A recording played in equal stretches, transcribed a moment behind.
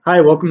Hi,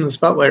 welcome to the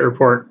Spotlight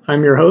Report.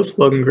 I'm your host,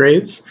 Logan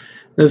Graves.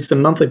 This is a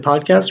monthly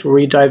podcast where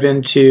we dive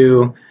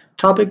into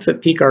topics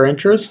that pique our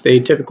interest. They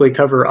typically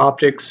cover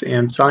optics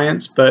and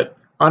science, but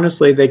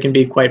honestly, they can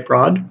be quite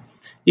broad.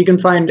 You can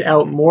find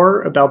out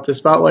more about the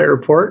Spotlight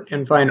Report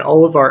and find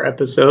all of our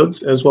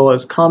episodes, as well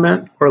as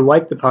comment or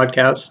like the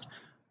podcast,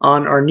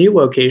 on our new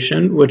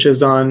location, which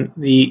is on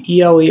the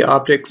ELE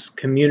Optics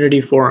Community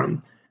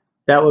Forum.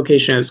 That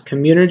location is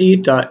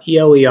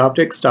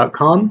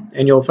community.eleoptics.com,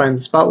 and you'll find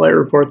the Spotlight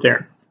Report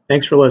there.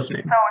 Thanks for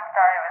listening. So we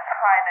started with,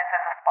 hi, this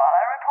is a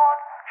spotlight report?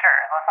 Sure,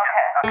 let's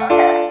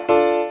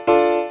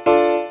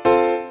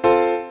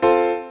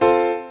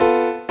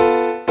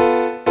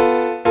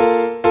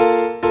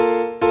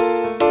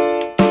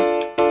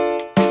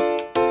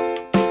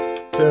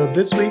okay. So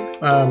this week,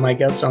 my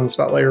guest on the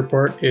Spotlight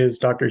Report is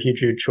Dr.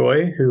 Heejoo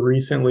Choi, who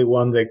recently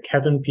won the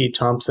Kevin P.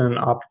 Thompson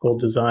Optical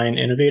Design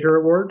Innovator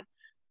Award.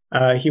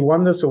 He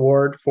won this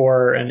award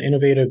for an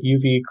innovative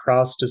UV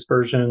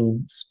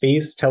cross-dispersion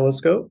space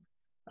telescope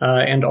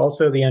and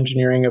also the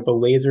engineering of a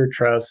laser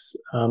truss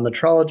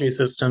metrology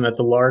system at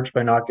the Large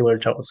Binocular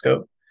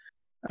Telescope.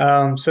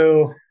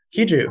 So,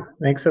 Heejoo,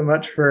 thanks so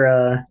much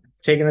for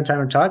taking the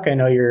time to talk. I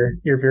know you're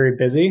very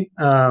busy.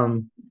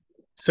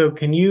 So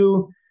can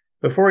you,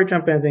 before we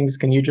jump into things,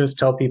 can you just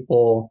tell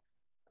people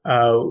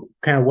kind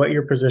of what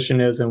your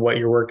position is and what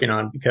you're working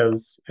on?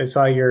 Because I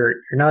saw you're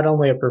not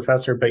only a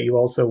professor, but you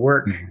also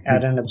work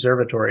at an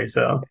observatory.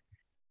 So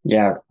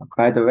Yeah,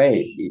 by the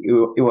way,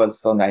 it was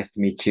so nice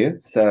to meet you.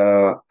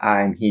 So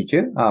I'm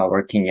Heejoo,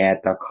 working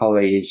at the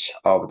College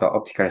of the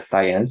Optical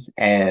Science,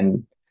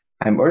 and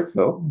I'm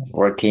also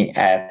working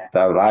at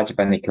the Large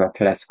Binocular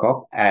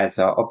Telescope as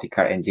an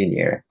optical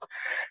engineer.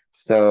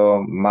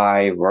 So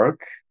my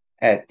work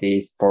at the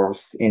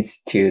Sports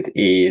Institute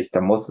is the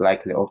most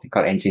likely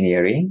optical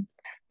engineering,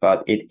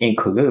 but it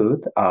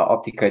includes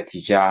optical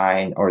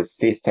design or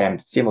system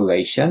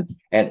simulation,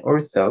 and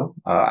also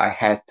I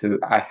have to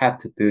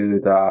do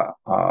the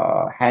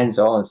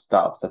hands-on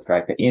stuff, such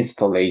like the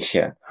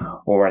installation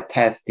or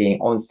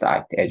testing on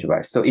site as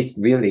well. So it's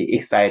really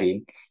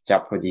exciting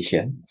job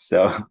position.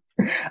 So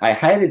I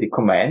highly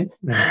recommend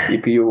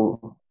if you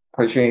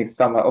pursuing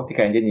some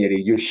optical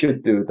engineering, you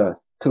should do the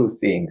two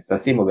things: the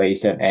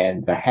simulation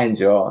and the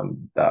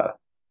hands-on the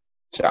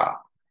job.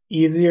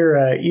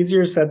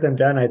 easier said than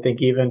done. I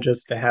think even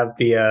just to have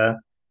the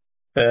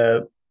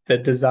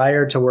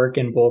desire to work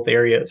in both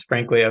areas.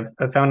 Frankly,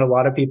 I've found a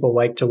lot of people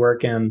like to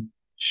work in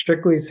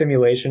strictly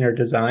simulation or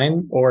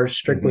design or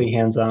strictly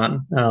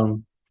hands-on.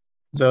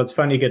 So it's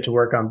fun you get to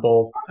work on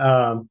both.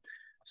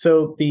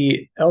 So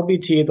the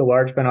LBT, the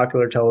Large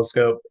Binocular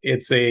Telescope,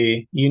 it's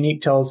a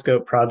unique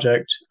telescope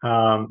project.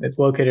 It's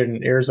located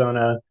in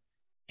Arizona.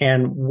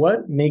 And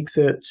what makes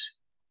it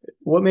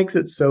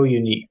so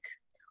unique?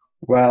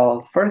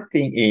 Well, first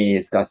thing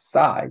is the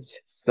size.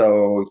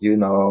 So,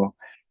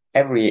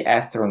 every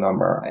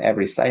astronomer,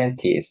 every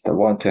scientist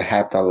want to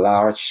have the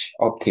large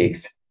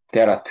optics.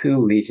 There are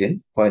two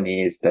reasons. One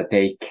is that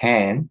they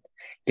can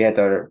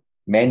gather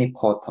many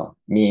photon,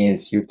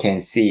 means you can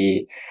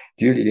see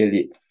really,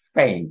 really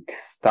faint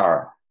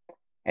star.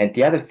 And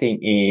the other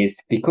thing is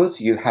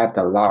because you have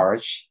the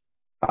large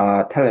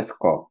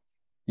telescope,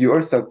 you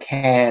also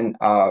can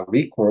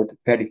record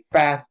very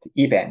fast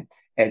event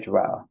as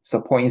well.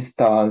 So for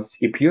instance,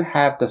 if you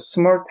have the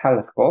small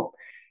telescope,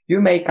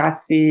 you may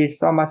see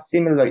some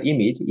similar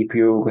image if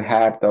you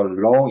have the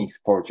long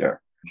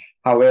exposure.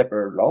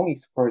 However, long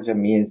exposure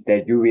means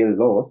that you will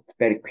lose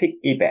very quick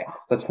event,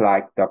 such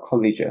like the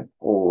collision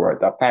or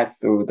the pass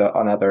through the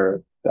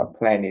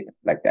planet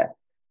like that.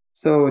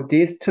 So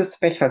these two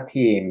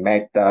specialty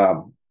make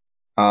the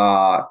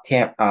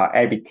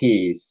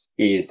LBT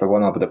is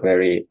one of the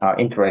very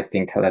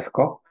interesting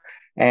telescope.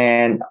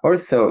 And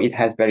also it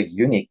has very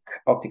unique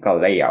optical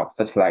layout,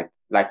 such like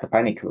the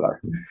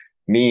binocular.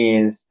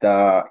 Means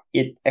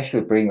it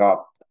actually bring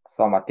up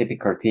some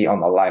difficulty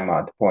on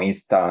alignment. For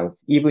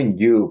instance, even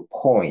you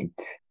point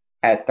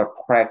at the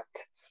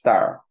correct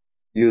star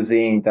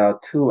using the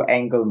two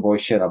angle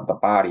motion of the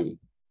body.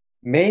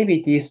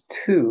 Maybe these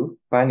two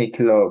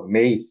binocular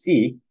may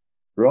see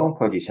wrong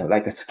position,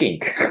 like a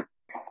skink.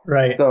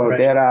 Right. So right.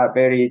 they are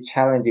very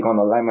challenging on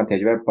alignment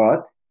as well,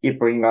 but it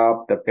brings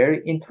up the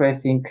very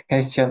interesting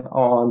question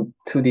on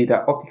to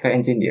the optical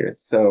engineers.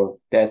 So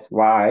that's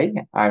why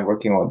I'm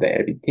working on the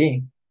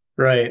LBT.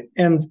 Right.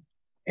 And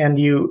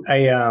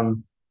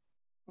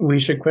we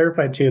should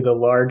clarify too the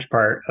large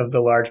part of the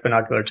Large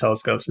Binocular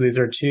Telescope. So these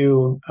are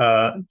two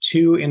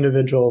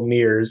individual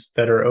mirrors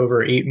that are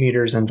over 8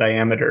 meters in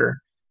diameter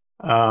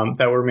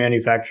that were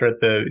manufactured at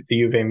the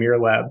UVA Mirror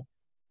Lab.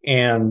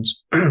 And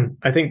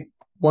I think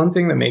one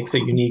thing that makes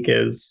it unique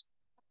is,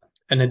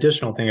 an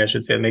additional thing I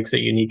should say that makes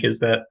it unique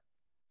is that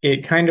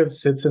it kind of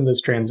sits in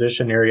this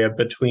transition area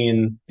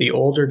between the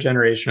older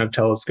generation of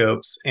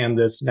telescopes and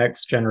this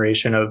next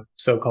generation of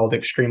so-called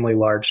extremely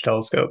large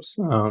telescopes.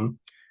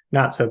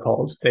 Not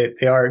so-called,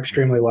 they are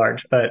extremely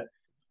large, but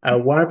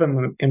One of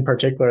them in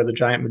particular, the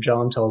Giant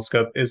Magellan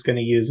Telescope, is going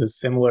to use a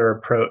similar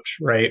approach,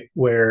 right?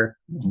 Where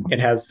it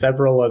has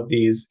several of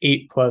these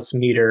 8+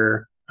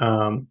 meter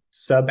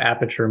sub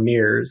aperture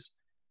mirrors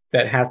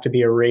that have to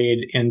be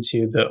arrayed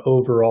into the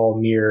overall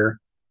mirror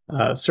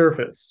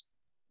surface.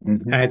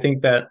 Mm-hmm. And I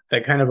think that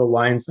that kind of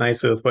aligns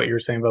nicely with what you're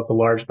saying about the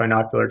large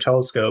binocular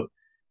telescope.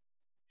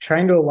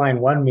 Trying to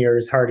align one mirror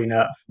is hard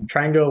enough.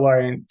 Trying to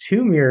align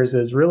two mirrors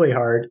is really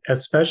hard,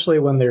 especially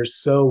when they're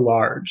so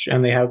large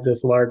and they have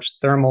this large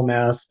thermal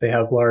mass, they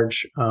have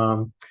large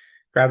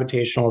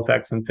gravitational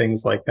effects and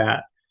things like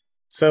that.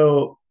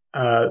 So,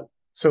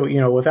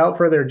 without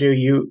further ado,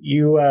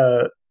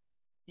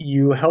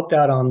 you helped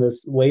out on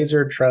this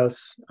laser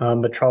truss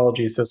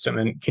metrology system,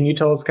 and can you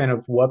tell us kind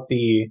of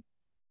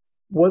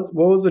what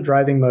was the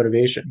driving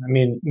motivation? I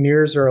mean,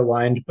 mirrors are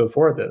aligned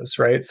before this,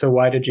 right? So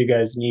why did you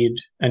guys need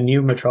a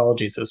new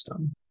metrology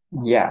system?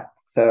 Yeah.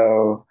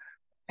 So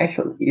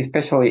actually,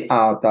 especially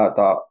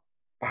the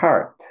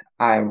part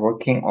I'm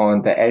working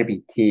on the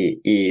LBT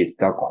is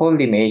the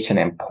collimation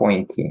and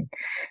pointing.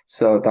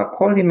 So the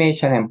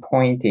collimation and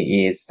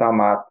pointing is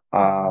somewhat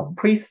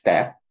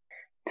pre-step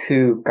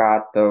to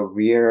get the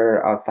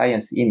real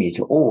science image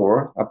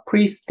or a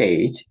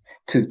pre-stage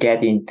to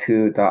get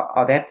into the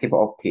adaptive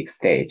optics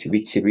stage,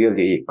 which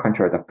really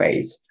control the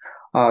phase.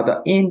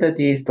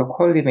 The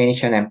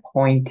collimation and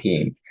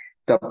pointing,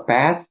 the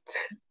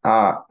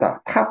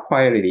top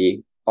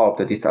priority of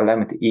this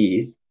element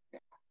is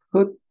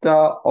put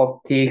the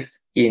optics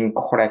in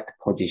correct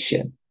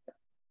position.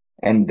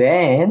 And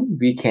then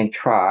we can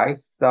try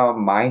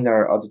some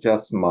minor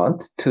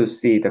adjustment to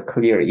see the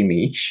clear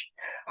image.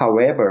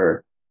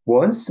 However,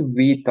 once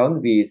we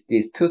done with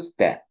these two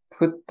steps,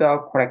 put the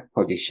correct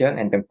position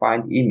and then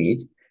find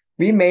image,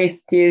 we may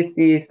still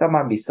see some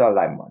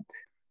misalignment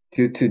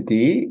due to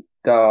the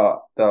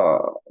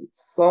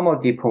thermal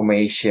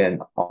deformation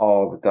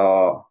of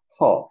the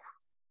hub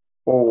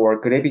or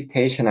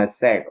gravitational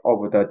sag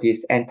of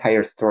this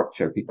entire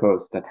structure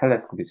because the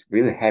telescope is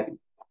really heavy.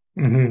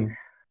 Mm-hmm.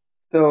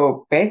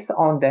 So based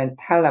on the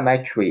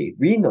telemetry,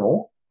 we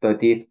know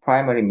that this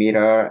primary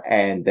mirror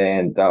and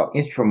then the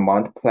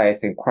instrument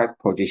placed in correct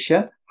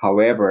position.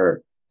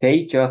 However,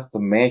 they just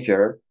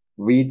measure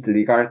with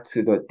regard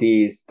to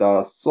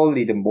the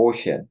solid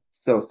motion.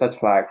 So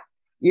such like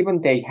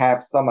even they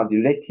have some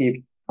relative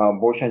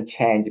motion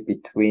change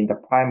between the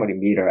primary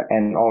mirror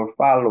and all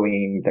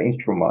following the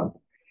instrument,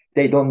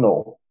 they don't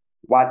know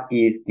what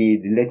is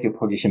the relative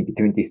position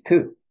between these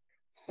two.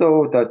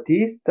 So the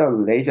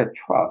laser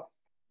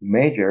truss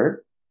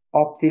measure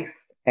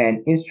optics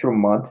and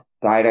instrument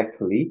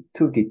directly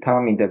to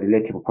determine the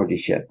relative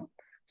position.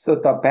 So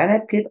the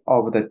benefit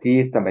of the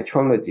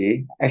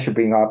metrology actually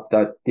bring up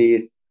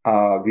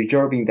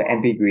resolving the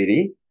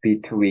ambiguity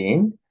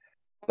between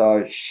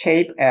the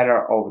shape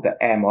error of the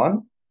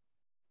M1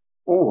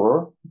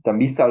 or the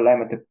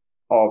misalignment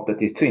of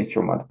these two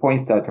instruments. For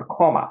instance, the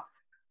comma.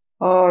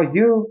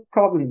 You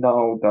probably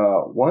know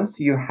once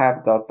you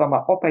have the some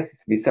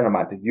opposite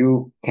misalignment,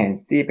 you can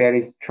see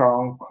very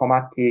strong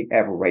chromatic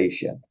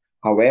aberration.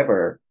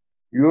 However,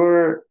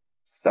 your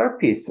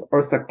surface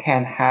also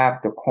can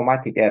have the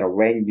chromatic error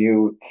when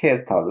you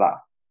tilt a lot.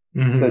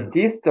 So Mm-hmm.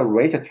 the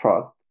laser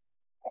truss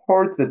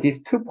holds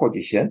these two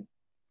positions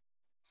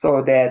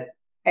so that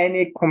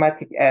any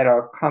chromatic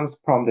error comes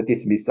from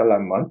this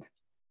misalignment.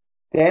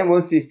 Then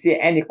once you see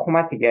any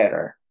chromatic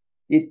error,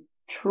 it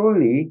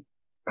truly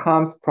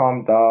comes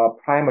from the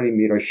primary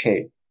mirror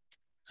shape.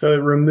 So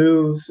it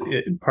removes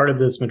part of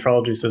this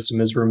metrology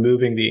system is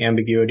removing the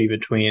ambiguity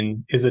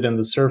between is it in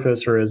the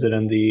surface or is it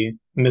in the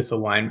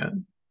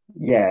misalignment?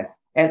 Yes.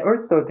 And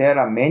also there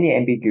are many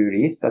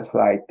ambiguities, such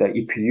like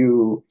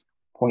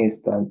for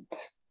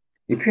instance,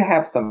 if you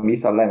have some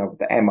misalignment of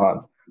the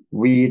M1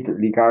 with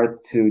regard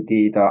to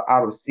the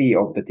ROC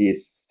of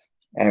this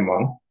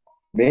M1,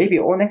 maybe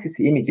on-axis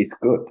image is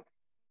good.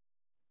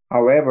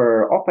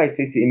 However,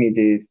 off-axis image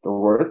is the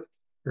worst.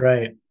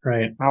 Right,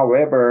 right.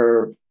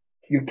 However,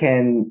 you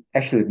can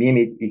actually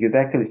mimic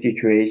exactly the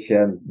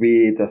situation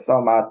with a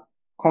somewhat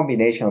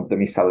combination of the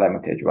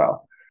misalignment as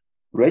well.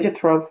 Laser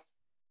truss,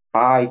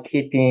 by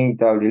keeping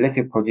the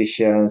relative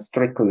position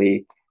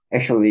strictly,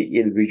 actually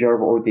it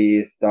resolve all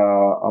these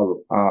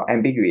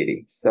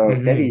ambiguity. So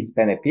that Mm-hmm. is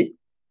benefit.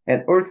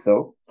 And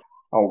also,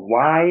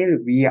 while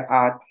we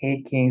are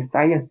taking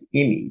science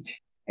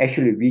image,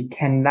 actually we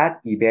cannot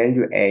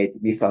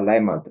evaluate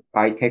misalignment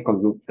by take a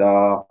look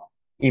the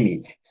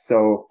image.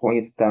 So for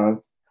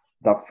instance,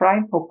 the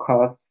prime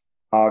focus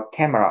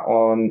camera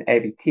on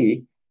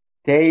LBT,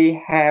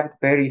 they have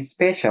very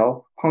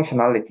special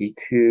functionality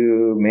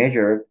to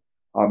measure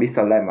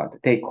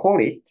misalignment. They call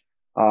it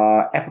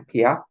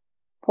FPR,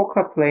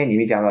 focal plane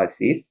image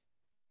analysis.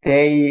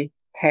 They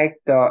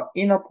take the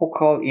inner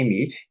focal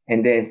image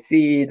and then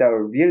see the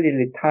really,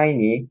 really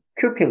tiny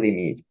pupil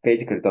image,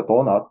 basically the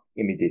donut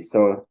images.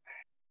 So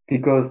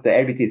because the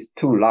LBT is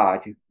too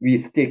large, we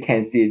still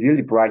can see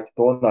really bright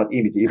donut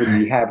image even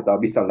we have the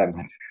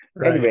misalignment.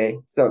 Right. Anyway,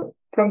 so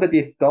from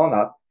this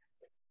donut,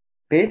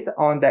 based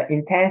on the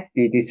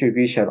intensity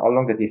distribution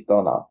along this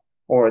donut,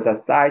 or the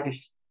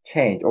size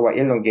change or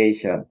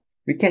elongation,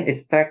 we can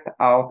extract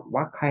out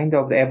what kind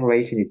of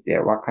aberration is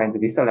there, what kind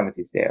of misalignment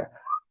is there.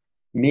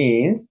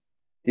 Means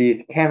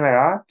this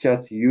camera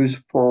just used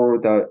for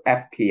the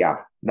FPR,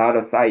 not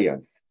a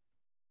science.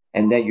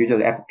 And then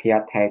usually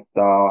FPR take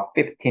the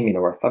 15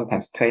 minutes or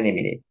sometimes 20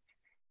 minutes.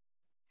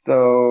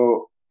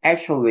 So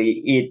actually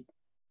it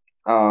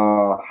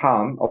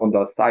harm on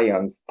the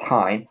science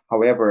time.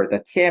 However, the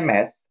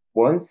TMS,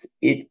 once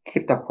it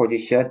keep the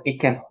position, it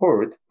can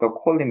hold the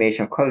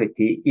collimation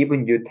quality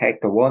even you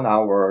take the 1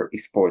 hour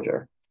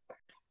exposure.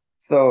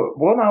 So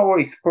 1 hour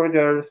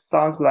exposure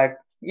sounds like,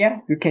 yeah,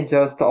 you can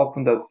just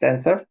open the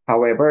sensor.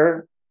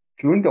 However,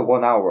 during the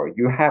 1 hour,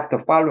 you have the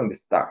following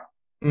stuff.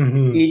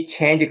 Mm-hmm. It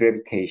change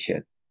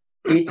gravitation.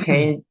 It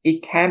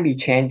can be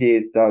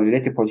changes the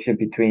relative position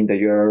between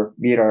your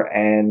mirror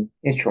and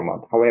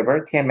instrument.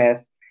 However,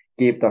 TMS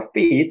give the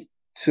feed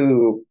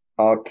to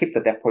keep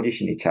the depth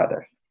position each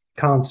other.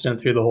 Constant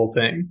through the whole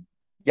thing.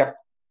 Yep.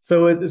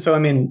 So I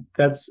mean,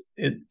 that's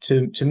it.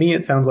 To me,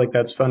 it sounds like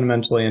that's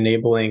fundamentally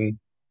enabling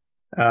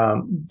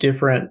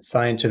different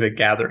scientific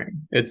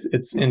gathering.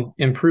 It's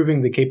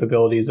improving the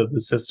capabilities of the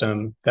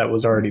system that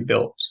was already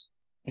built.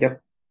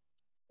 Yep.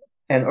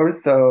 And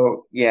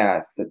also,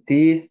 yes,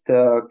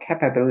 the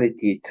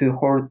capability to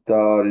hold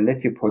the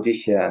relative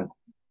position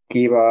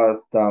give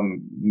us the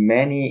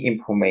many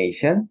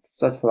information,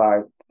 such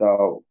like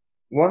the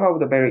one of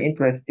the very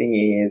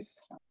interesting is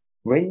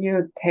when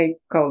you take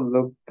a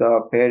look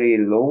the very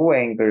low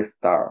angle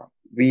star,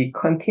 we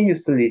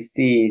continuously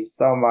see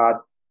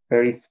somewhat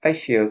very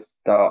spacious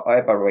the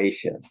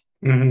aberration.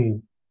 Mm-hmm.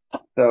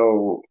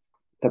 So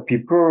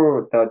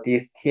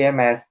this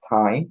TMS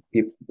time,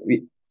 if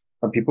we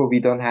people we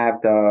don't have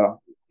the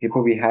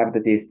people we have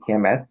this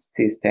TMS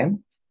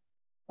system,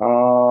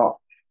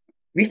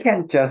 we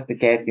can just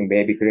guessing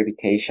maybe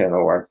gravitation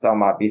or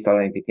some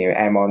misalignment between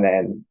M1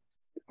 and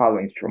follow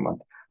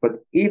instrument. But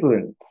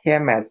even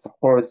TMS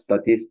holds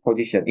this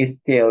position, it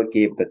still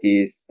give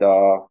this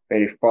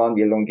very fun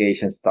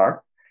elongation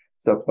start.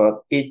 So,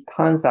 but it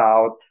turns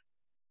out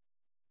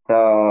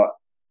the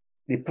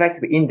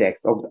reflective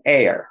index of the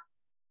air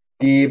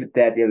give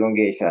that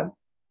elongation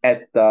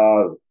at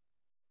the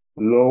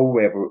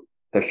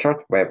the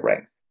short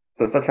wavelengths.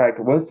 So such like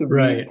once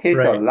we tilt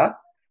a lot,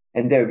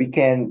 and then we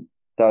can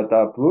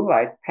the blue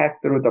light pass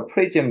through the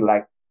prism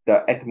like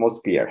the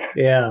atmosphere.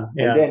 Yeah.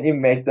 And then it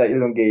makes the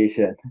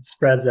elongation. It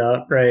spreads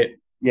out, right?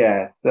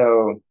 Yeah.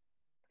 So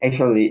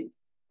actually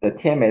the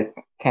TMS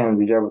can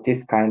resolve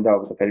this kind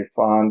of very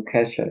fun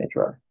question as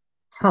well.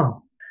 Huh.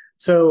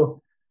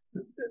 So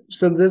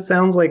this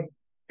sounds like,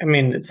 I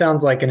mean, it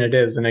sounds like, and it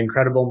is an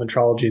incredible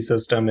metrology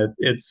system.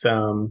 It's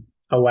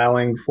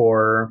allowing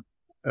for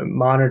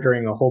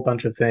monitoring a whole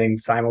bunch of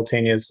things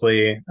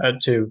simultaneously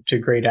to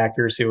great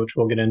accuracy, which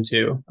we'll get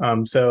into.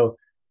 So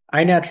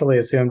I naturally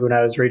assumed when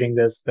I was reading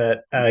this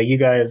that you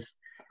guys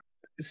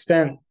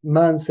spent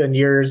months and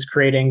years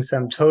creating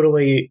some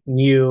totally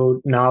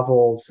new,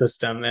 novel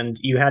system, and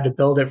you had to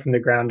build it from the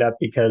ground up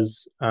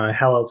because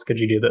how else could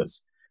you do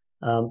this?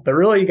 But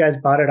really, you guys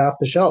bought it off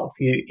the shelf.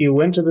 You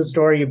went to the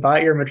store, you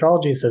bought your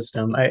metrology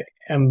system. I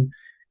am,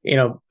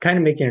 kind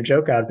of making a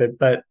joke out of it,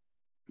 but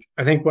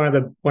I think one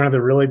of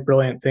the really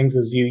brilliant things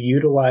is you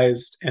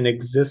utilized an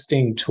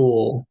existing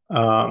tool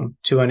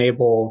to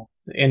enable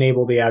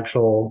the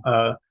actual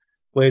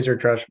laser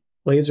truss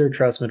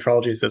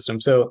metrology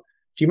system. So,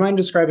 do you mind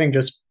describing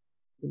just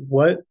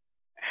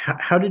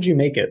how did you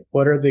make it?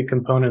 What are the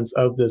components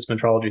of this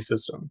metrology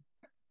system?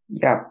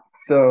 Yeah.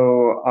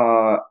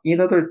 So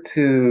in order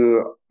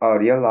to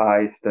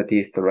realize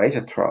this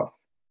laser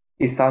truss,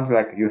 it sounds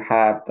like you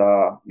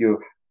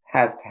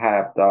has to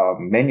have the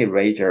many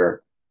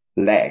laser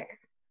leg.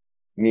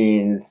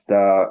 Means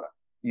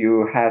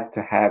you has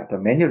to have the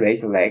many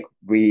laser leg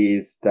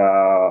with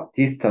the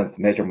distance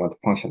measurement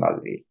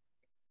functionality.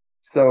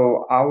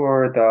 So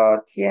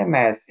the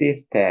TMS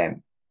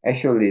system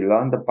actually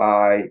learned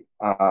by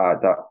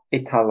the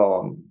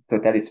Etalon, so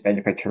that is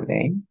manufacturer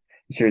name.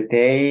 So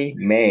they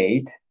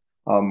made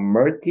a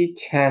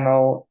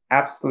multi-channel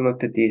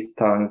absolute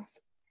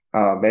distance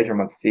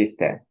measurement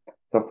system.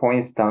 So for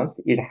instance,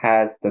 it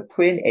has the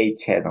 28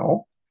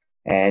 channel,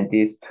 and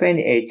this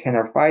 28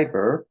 channel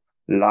fiber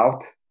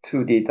routes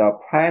to the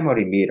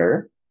primary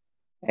meter,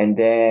 and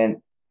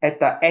then at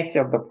the edge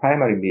of the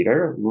primary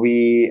meter,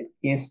 we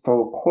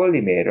install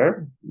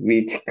collimator,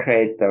 which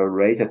create the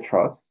laser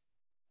truss.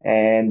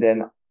 And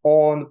then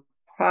on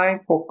prime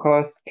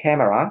focus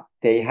camera,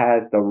 they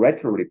has the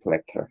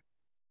retroreflector.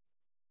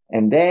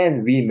 And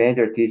then we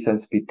measure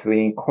distance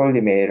between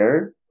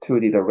collimator to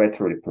the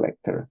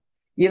retroreflector.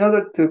 In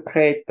order to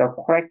create the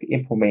correct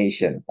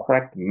information,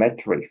 correct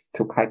metrics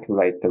to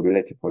calculate the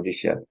relative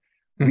position,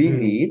 we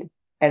need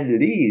at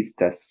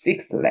least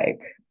 6 leg.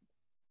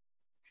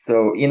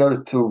 So in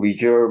order to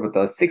reserve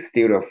the 6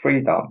 degree of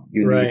freedom,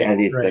 you need at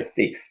least the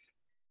 6.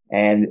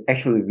 And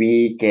actually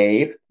we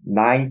gave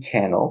 9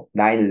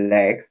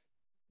 legs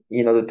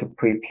in order to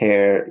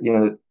prepare,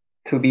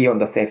 to be on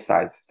the safe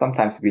side.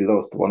 Sometimes we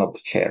lost one of the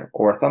chair,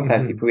 or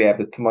sometimes if we have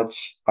too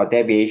much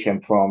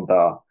deviation from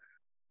the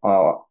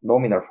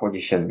nominal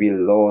position, we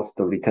lost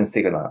the return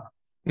signal.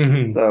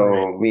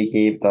 So we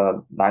give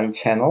the 9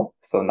 channel.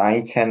 So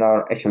 9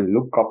 channel actually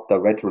look up the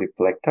red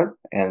reflector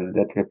and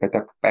that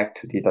reflector back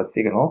to the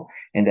signal.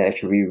 And then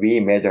actually we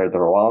measure the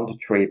round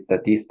trip, the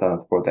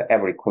distance for the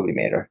every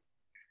collimator.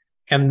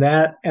 And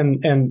that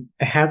and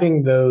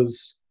having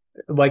those,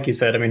 like you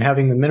said, I mean,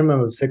 having the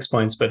minimum of 6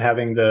 points, but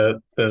having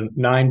the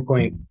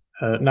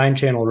 9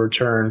 channel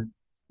return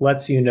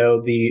lets you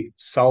know the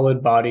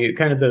solid body,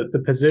 kind of the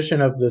position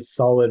of the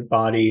solid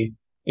body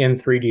in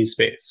 3D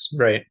space,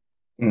 right?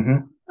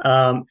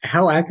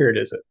 How accurate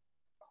is it?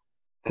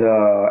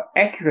 The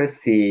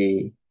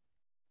accuracy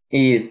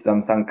is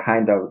some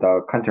kind of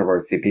the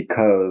controversy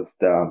because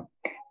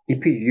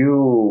if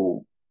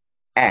you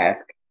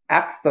ask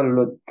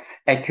absolute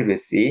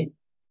accuracy,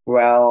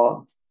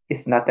 well,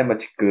 it's not that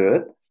much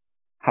good.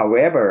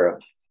 However,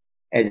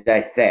 as I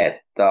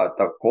said,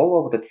 the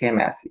goal of the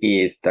TMS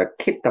is to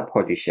keep the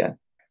position.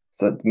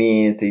 So it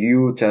means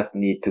you just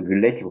need to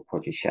relative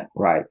position,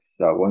 right?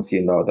 So once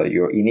you know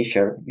your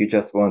initial, you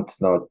just want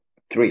to know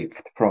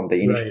drift from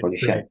the initial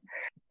position. Right.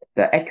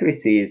 The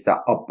accuracy is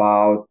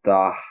about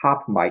the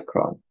half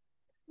micron.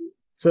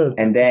 So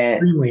and then,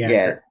 extremely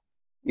accurate.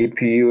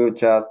 If you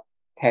just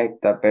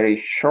take the very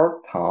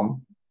short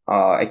term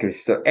accuracy,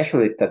 so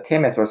actually the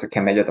TMS also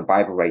can measure the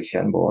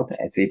vibration mode.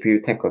 And so if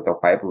you take the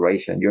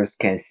vibration, you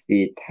can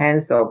see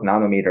tens of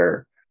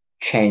nanometer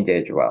change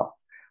as well.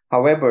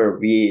 However,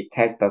 we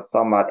take the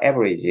somewhat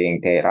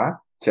averaging data.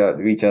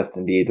 We just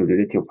need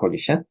relative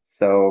position.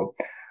 So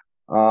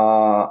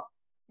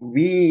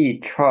we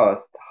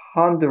trust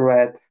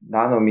 100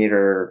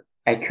 nanometer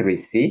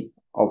accuracy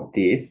of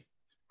this.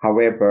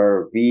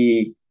 However,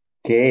 we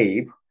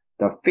gave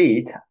the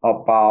fit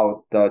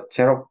about the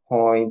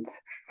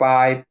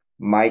 0.5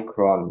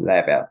 micron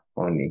level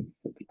only.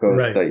 So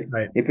because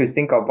if you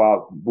think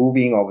about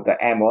moving of the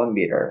M1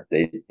 meter,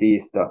 the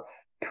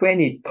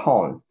 20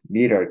 tons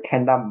meter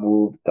cannot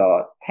move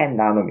the 10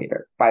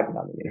 nanometer, 5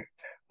 nanometer.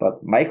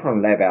 But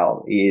micron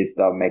level is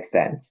the makes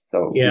sense.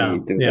 So we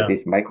do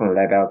this micron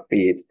level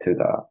feeds to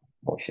the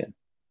motion.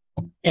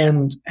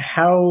 And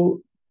how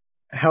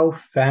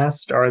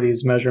fast are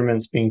these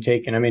measurements being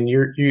taken? I mean,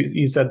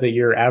 you said that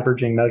you're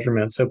averaging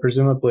measurements, so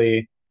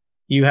presumably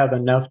you have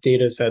enough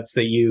data sets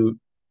that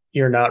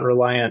you're not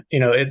reliant.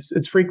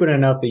 It's frequent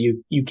enough that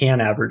you can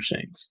average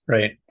things,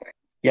 right?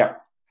 Yeah.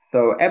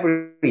 So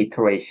every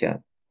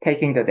iteration,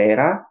 taking the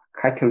data,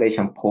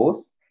 calculation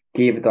pause,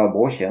 give the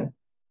motion,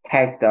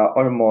 take the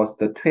almost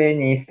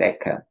 20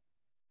 seconds.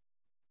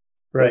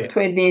 Right. So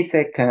 20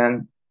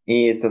 seconds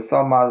is the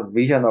somewhat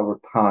reasonable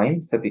time.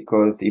 So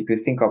because if you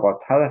think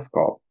about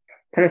telescope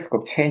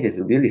changes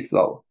really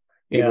slow.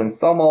 Even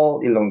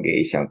thermal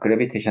elongation,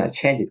 gravitational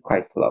change is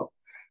quite slow.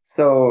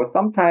 So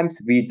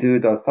sometimes we do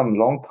some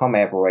long-term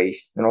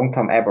average,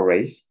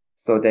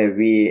 so that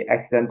we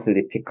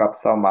accidentally pick up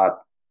somewhat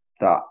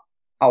the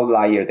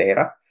outlier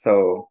data.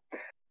 So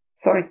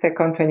 30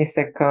 seconds, 20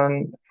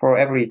 seconds for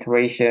every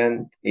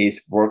iteration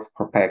works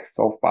perfect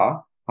so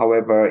far.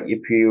 However,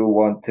 if you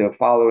want to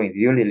follow it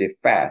really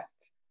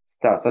fast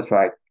stuff, such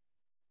like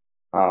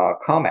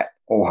comet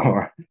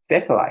or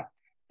satellite,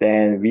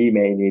 then we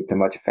may need a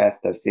much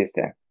faster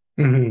system.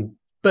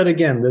 But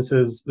again, this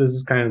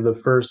is kind of the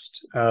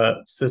first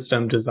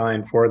system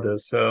designed for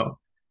this, so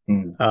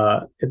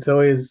it's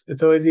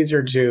always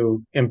easier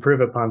to improve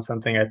upon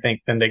something, I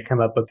think, than to come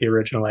up with the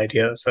original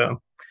idea.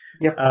 So,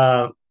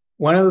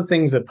 one of the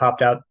things that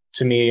popped out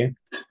to me,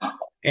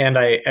 and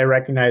I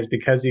recognize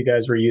because you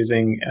guys were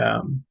using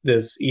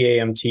this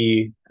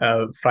EAMT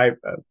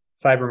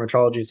fiber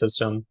metrology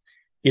system,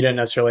 you didn't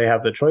necessarily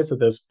have the choice of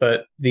this,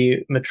 but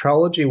the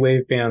metrology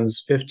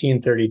wavebands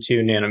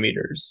 1532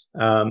 nanometers,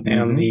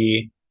 and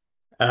the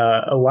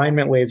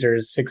alignment laser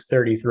is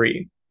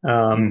 633.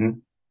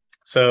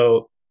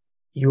 So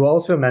you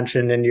also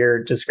mentioned in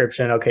your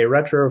description, okay,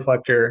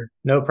 retroreflector,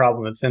 no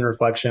problem, it's in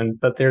reflection,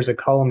 but there's a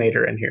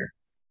collimator in here.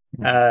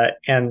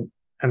 And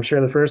I'm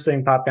sure the first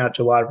thing popping out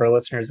to a lot of our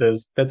listeners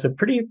is that's a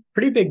pretty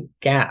big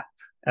gap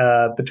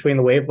between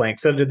the wavelengths.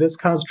 So did this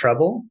cause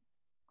trouble?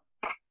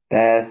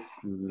 That's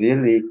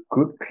really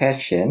good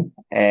question.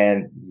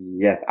 And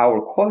yes, our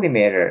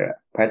collimator,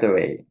 by the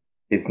way,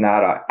 is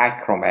not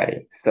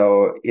achromatic.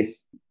 So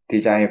it's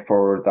designed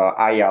for the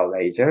IR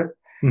laser.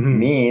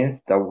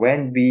 Means that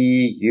when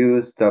we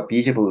use the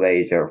visible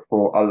laser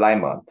for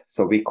alignment,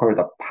 so we call it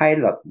the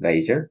pilot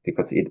laser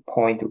because it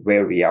points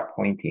where we are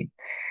pointing.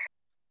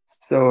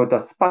 So the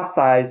spot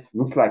size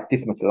looks like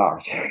this much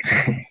large.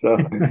 So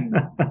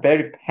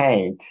very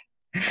faint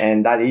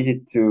and not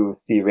easy to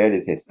see where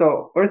this is.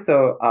 So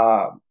also,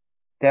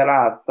 there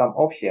are some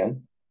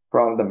options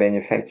from the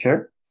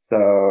manufacturer.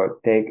 So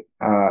take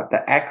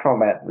the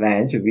achromat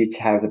lens, which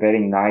has a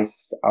very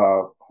nice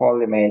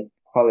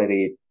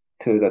quality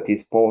to the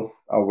disposed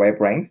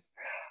wavelengths.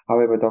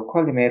 However, the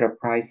collimator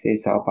price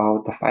is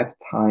about 5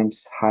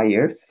 times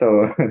higher.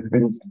 So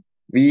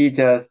we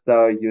just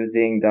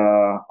using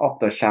the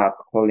off-the-shelf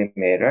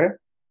collimator,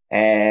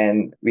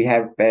 and we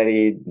have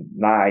very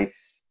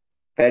nice,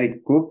 very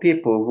good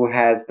people who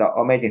has the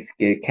amazing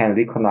skill can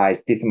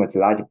recognize this much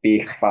large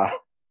big spot.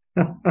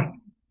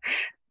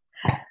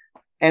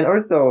 And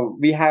also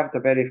we have the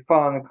very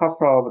fun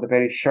couple of the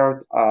very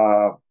short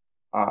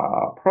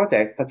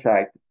projects such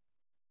like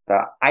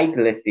the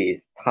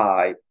eyeglasses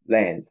type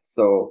lens.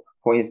 So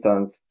for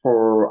instance,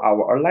 for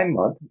our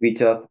alignment, we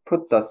just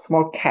put the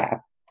small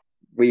cap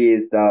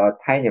with the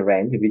tiny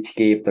range, which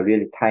gave the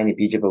really tiny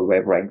visible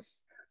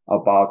wavelengths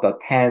about the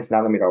 10th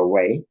nanometer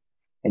away.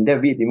 And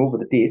then we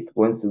removed this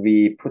once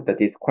we put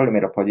this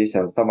collimator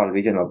position somewhat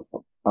regional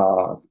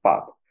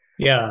spot.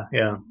 Yeah,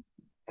 yeah.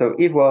 So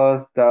it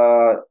was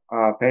the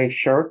very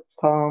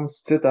short-term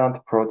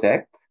student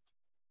project,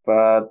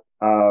 but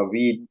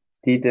we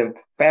didn't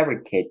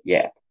fabricate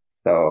yet.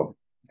 So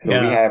we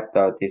Yeah.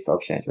 have this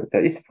option. So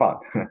it's fun.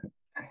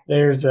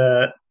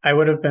 I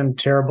would have been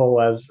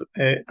terrible as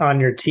on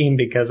your team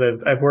because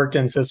I've worked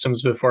in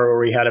systems before where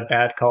we had a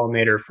bad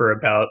collimator for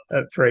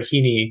for a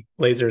Heaney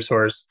laser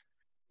source,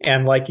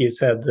 and like you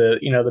said,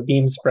 the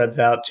beam spreads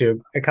out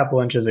to a couple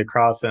inches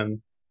across,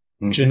 and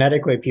Mhm.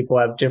 genetically people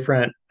have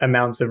different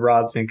amounts of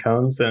rods and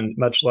cones, and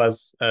much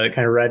less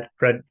kind of red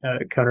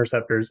cone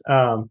receptors.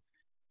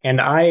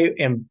 And I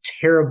am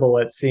terrible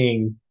at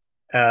seeing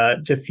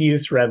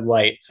diffuse red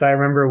light. So I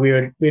remember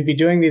we'd be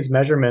doing these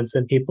measurements,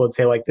 and people would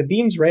say like the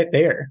beam's right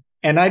there,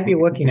 and I'd be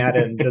looking at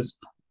it and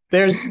just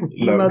there's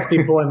you No. must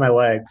be pulling my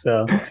leg.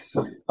 So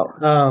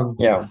um,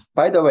 Yeah.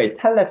 By the way,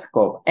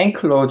 telescope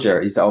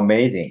enclosure is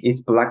amazing. It's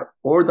block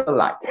all the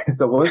light.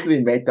 So once we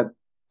make the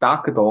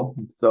dark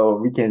dome, so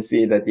we can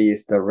see that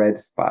is the red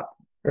spot.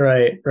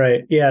 right,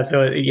 yeah.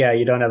 So yeah,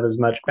 you don't have as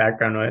much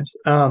background noise.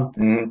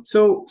 Mm.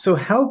 So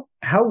how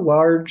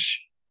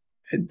large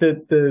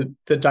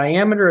the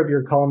diameter of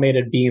your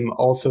collimated beam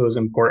also is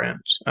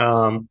important.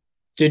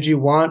 Did you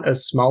want a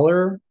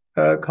smaller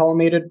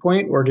collimated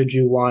point, or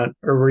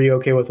were you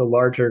okay with a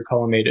larger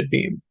collimated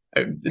beam?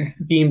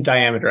 Beam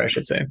diameter, I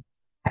should say.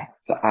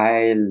 So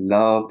I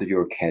loved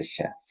your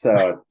question.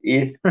 So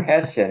this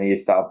question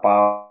is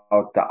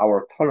about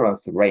our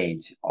tolerance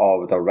range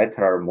of the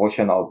lateral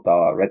motion of the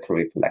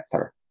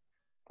retroreflector.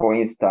 For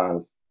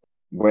instance,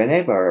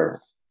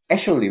 whenever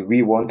actually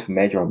we want to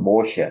measure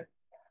motion,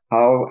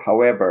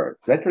 however,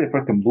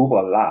 retroreflector move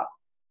a lot.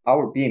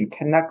 Our beam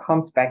cannot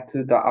come back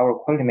to our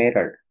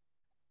collimator.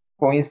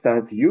 For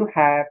instance, you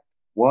have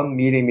 1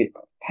 millimeter,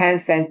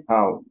 10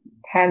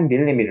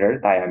 millimeter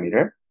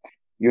diameter.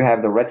 You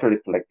have the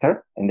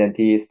retroreflector, and then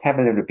this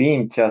tabular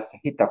beam just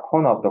hit the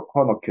corner of the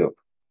corner cube.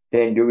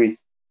 Then you will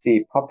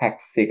see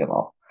perfect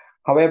signal.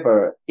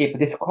 However, if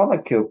this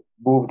corner cube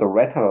moved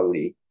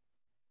laterally,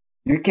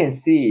 you can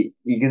see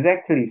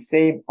exactly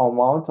same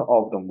amount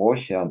of the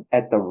motion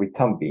at the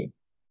return beam.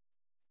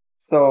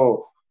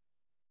 So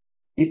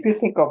if you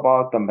think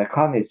about the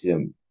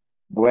mechanism,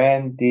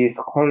 when this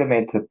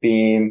collimated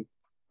beam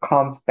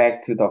comes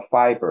back to the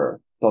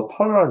fiber, the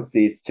tolerance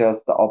is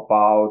just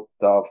about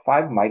the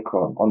 5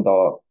 micron on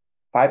the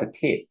fiber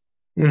tip.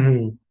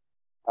 Mm-hmm.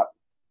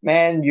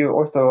 Man, you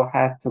also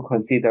have to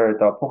consider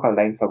the focal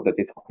length of the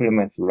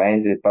discriminant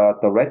lens,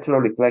 but the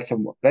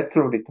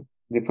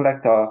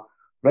reflector,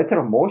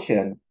 retro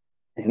motion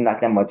is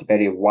not that much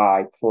very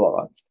wide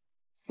tolerance.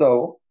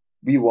 So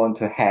we want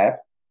to have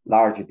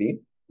large beam,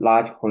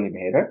 large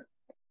collimator,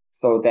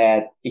 so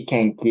that it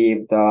can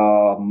give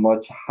the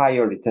much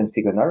higher return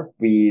signal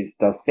with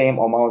the same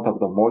amount of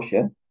the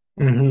motion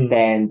Mm-hmm.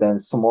 than the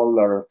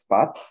smaller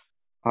spot.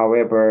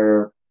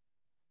 However,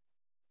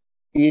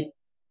 it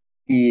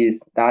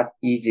is not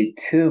easy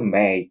to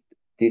make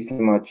this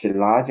much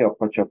larger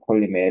aperture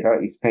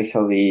collimator,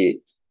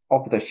 especially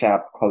off the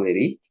shelf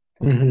quality.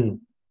 Mm-hmm.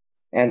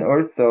 And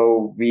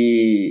also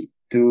we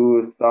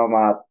do some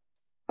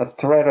a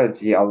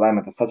strategy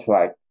alignment such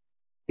like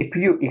if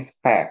you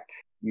expect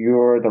the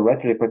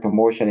retroreflector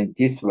motion in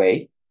this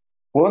way,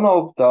 one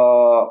of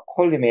the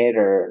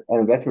collimator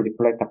and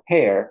retroreflector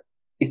pair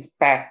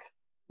expect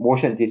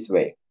motion this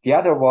way. The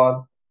other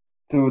one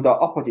to the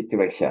opposite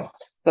direction.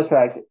 That's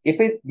like if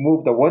it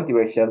move the one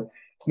direction,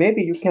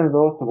 maybe you can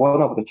lose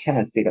one of the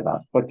channel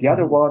signal, but the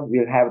other Mm-hmm. one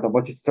will have the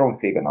much strong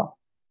signal.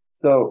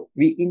 So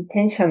we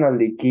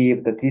intentionally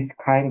give this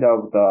kind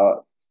of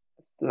the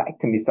slight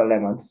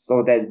misalignment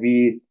so that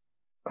we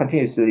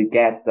continuously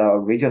get the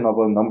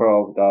reasonable number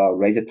of the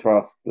razor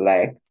truss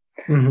leg.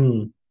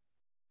 Mm-hmm.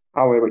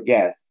 However,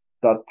 yes,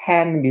 the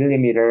 10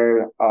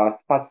 millimeter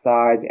spot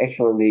size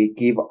actually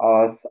give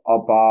us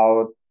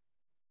about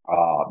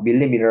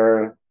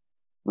millimeter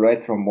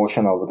retro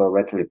motion of the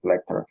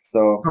retroreflector.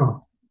 So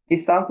Oh, it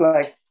sounds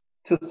like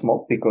too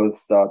small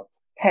because the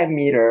 10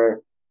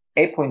 meter,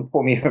 8.4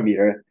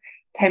 millimeter,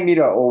 10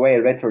 meter away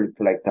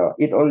retroreflector,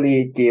 it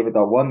only give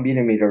the 1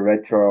 millimeter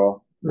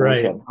retro right.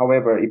 motion.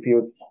 However, if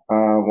you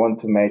want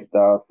to make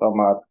the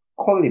somewhat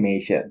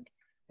collimation,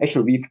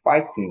 actually we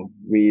fighting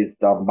with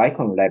the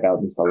micron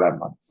level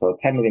misalignment. So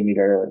 10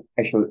 millimeter,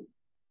 actually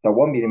the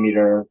 1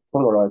 millimeter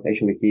tolerance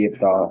actually give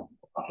the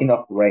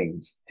enough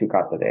range to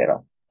get the data.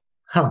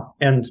 Huh.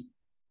 And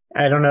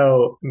I don't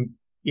know.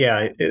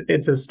 Yeah,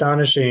 it's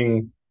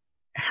astonishing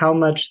how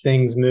much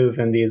things move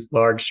in these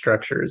large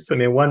structures. I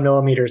mean, 1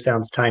 millimeter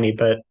sounds tiny,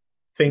 but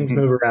things Mhm.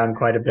 move around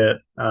quite a bit.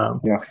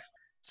 Yeah.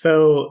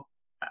 So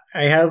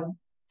I have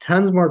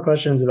tons more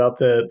questions about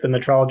the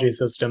metrology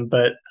system,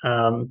 but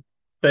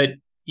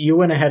you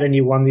went ahead and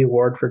you won the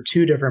award for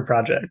two different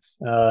projects.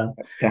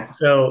 Yeah.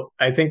 So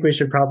I think we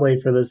should probably,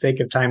 for the sake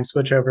of time,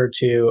 switch over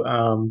to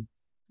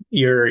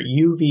your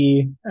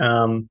UV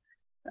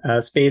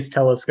space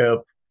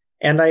telescope.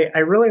 And I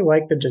really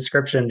like the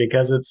description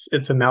because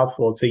it's a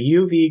mouthful. It's a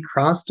UV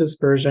cross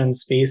dispersion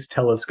space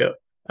telescope.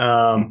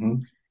 Um,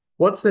 Mhm.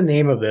 what's the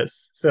name of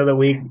this so that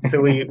we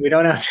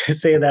don't have to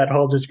say that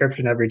whole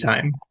description every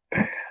time?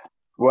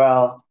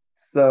 Well,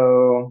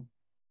 so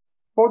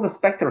for the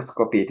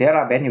spectroscopy, there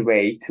are many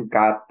ways to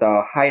get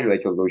the high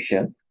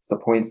resolution. So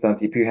for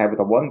instance, if you have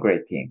the one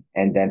grating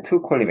and then two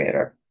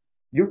collimator,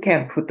 you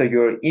can put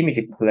your image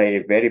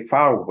plane very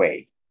far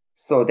away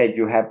so that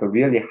you have the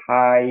really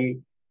high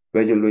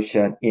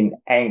resolution in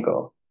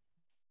angle.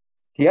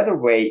 The other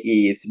way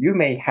is you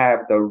may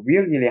have the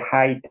really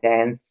high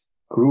dense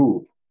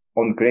groove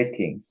on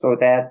grating so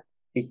that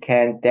it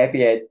can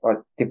deviate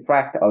or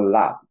diffract a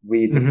lot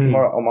with a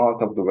small Mm-hmm.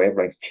 amount of the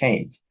wavelength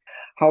change.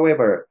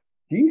 However,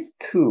 these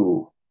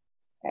two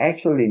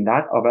actually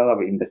not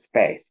available in the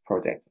space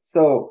project.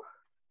 So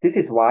this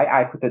is why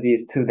I put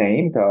these two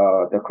names,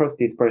 the cross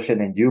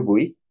dispersion and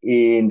UV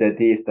in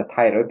the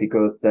title,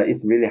 because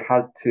it's really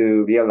hard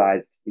to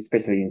realize,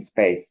 especially in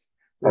space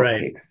Right.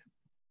 optics.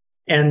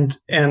 And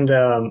and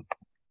um,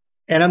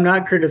 and I'm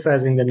not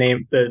criticizing the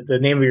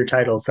name of your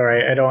title.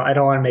 Sorry, I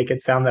don't want to make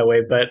it sound that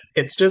way, but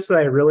it's just that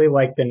I really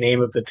like the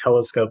name of the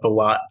telescope a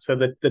lot. So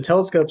the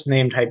telescope's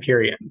named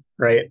Hyperion,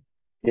 right?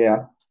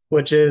 Yeah.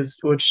 Which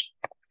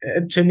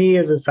to me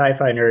as a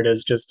sci-fi nerd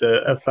is just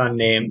a fun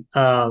name.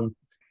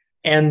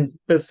 And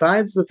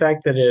besides the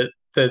fact that it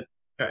that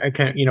I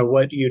kind of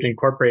what you'd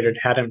incorporated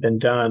hadn't been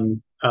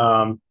done,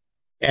 and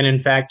in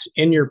fact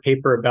in your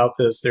paper about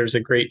this, there's a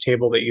great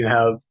table that you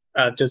have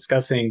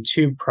discussing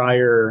two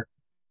prior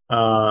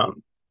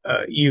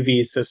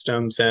UV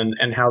systems and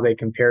how they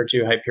compare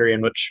to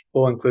Hyperion, which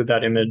we'll include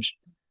that image.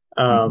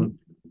 Mhm. Um,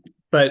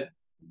 but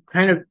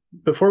kind of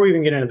before we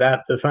even get into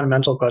that, the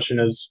fundamental question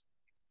is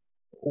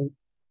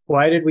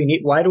why do we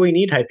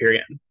need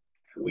Hyperion?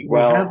 We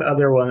have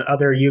Well,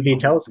 other UV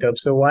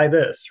telescopes, so why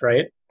this,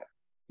 right?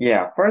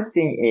 yeah, first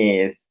thing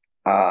is,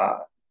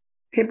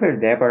 people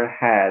never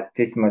has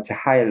this much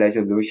high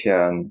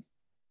resolution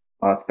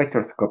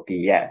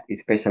spectroscopy yet,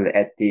 especially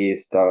at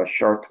these the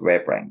short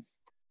wavelengths.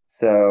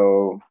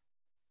 So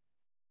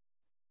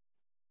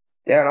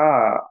there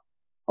are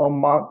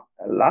among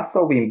lots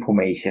of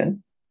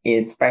information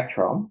in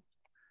spectrum.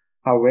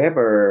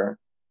 However,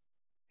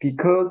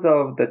 because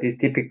of this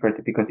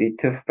difficulty, because it's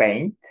too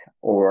faint,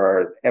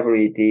 or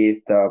every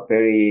is the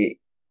very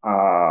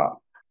uh,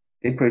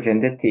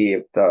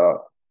 representative, the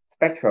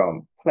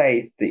spectrum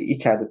placed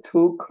each other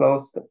too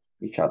close to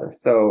each other.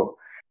 So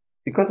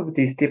because of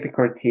this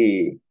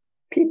difficulty,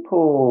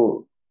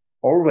 people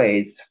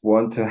always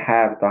want to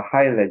have the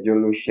high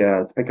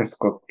resolution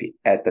spectroscopy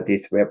at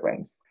these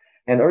wavelengths.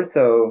 And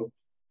also,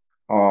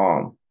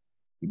 um,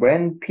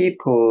 when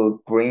people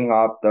bring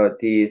up the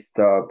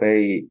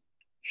very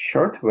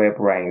short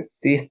wavelength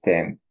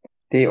system,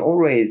 they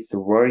always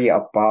worry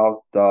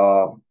about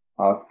the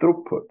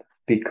throughput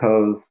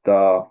because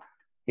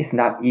it's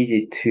not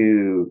easy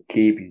to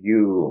give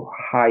you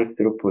high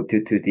throughput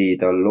due to the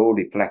low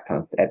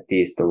reflectance at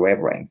the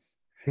wavelengths.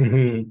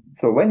 Mm-hmm.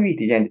 So when we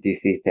designed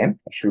this system,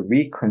 actually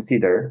we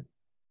consider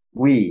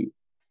we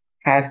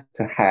has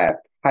to have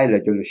high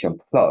resolution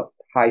plus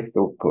high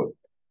throughput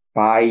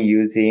by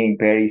using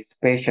very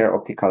special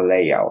optical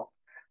layout.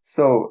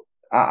 So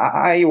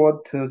I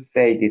want to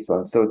say this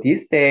one. So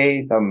these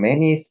days, the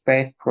many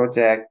space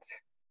projects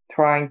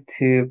trying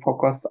to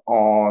focus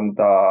on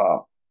the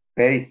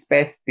very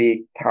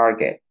specific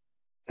target.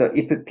 So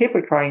if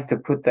people trying to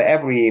put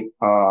every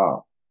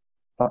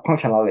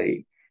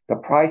functionality, the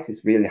price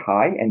is really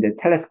high, and the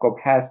telescope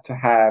has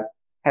to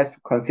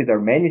consider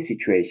many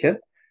situations: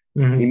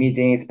 Mm-hmm.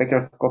 imaging,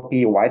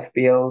 spectroscopy, wide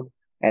field,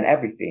 and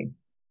everything.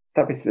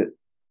 Surface,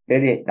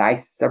 very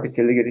nice surface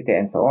regularity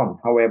and so on.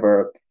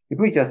 However, if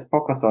we just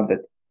focus on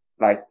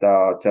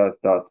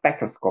just the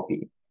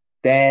spectroscopy,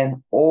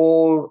 then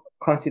all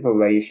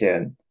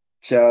consideration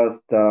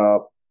just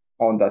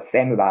on the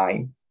same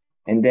line,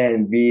 and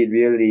then we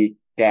really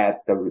get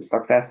the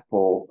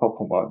successful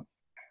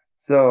performance.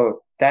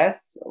 So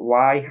that's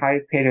why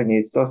Hyperion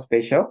is so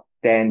special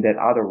than that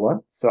other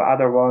one. So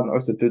other one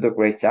also do the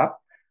great job.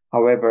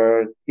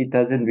 However, it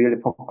doesn't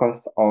really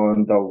focus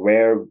on the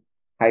where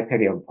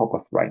Hyperion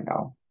focus right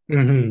now.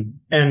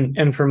 Mm-hmm.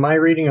 And from my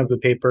reading of the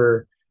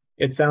paper,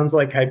 it sounds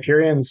like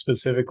Hyperion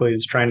specifically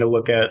is trying to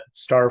look at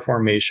star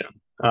formation,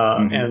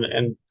 Mm-hmm.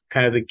 and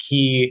kind of the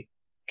key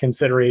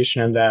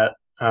consideration in that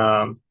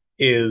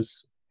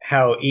is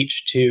how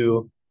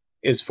H2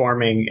 is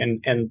forming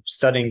and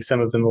studying some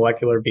of the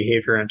molecular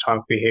behavior and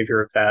atomic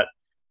behavior of that.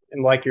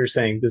 and like you're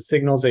saying, the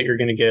signals that you're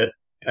going to get,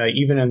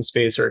 even in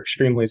space, are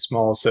extremely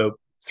small. So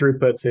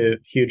throughput's a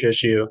huge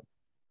issue.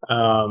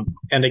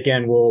 And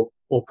again, we'll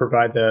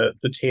provide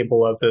the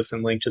table of this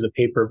and link to the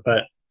paper,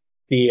 but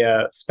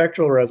the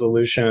spectral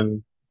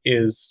resolution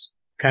is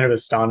kind of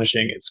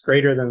astonishing. It's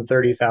greater than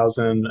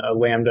 30,000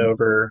 lambda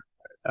over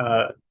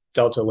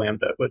delta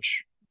lambda,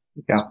 which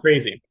is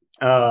crazy.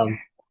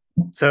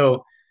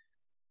 So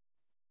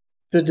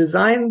the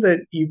design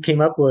that you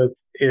came up with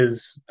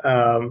is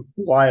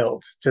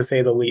wild, to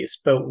say the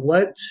least. But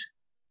what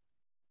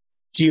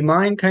do you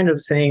mind kind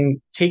of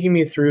taking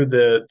me through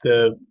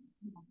the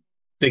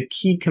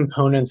key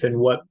components and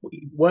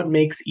what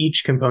makes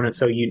each component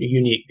so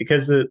unique?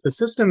 Because the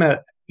system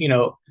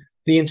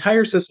the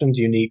entire system's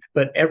unique,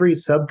 but every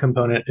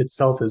subcomponent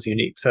itself is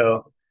unique.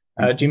 So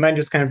do you mind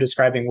just kind of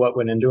describing what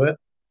went into it?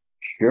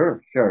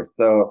 Sure.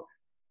 So,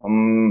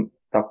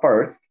 the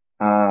first,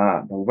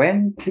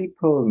 when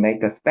people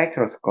make the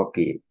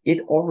spectroscopy,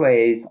 it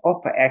always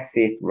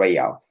off-axis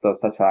layout. So,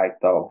 such like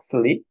the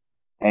slit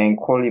and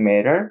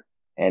collimator,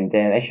 and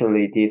then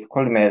actually this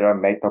collimator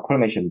make the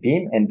collimation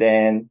beam, and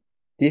then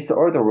this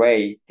other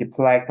ray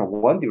deflect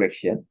one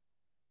direction,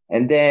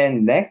 and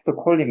then next the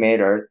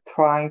collimator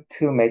trying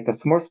to make the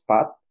small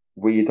spot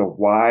with a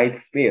wide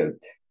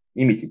field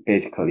image,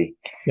 basically.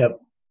 Yep.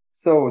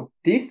 So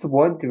this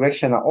one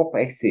directional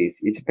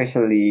off-axis,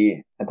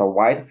 especially at the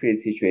wide field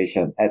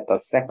situation at the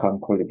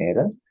second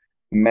collimator,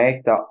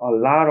 make a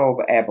lot of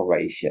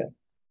aberration,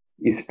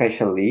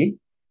 especially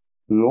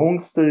long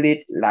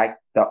slit like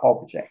the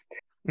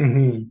object.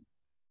 Mm-hmm.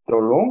 The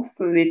long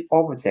slit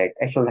object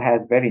actually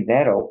has very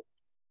narrow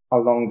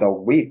along the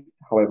width,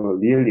 however,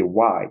 really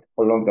wide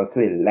along the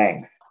slit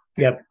length.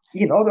 Yep.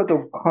 In order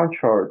to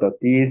control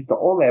the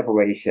all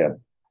aberration,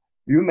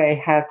 you may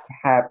have to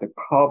have the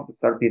curved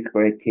surface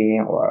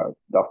grating or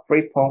the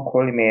free-form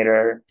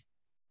collimator,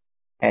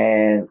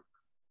 and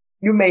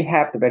you may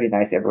have the very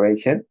nice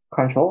aberration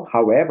control.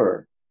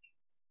 However,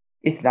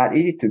 it's not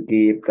easy to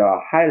give the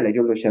high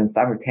resolution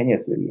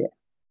simultaneously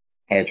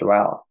as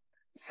well.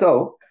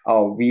 So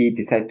we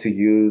decided to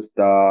use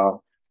the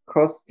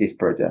cross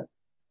dispersion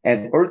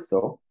and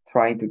also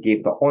trying to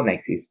give the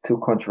on-axis to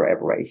control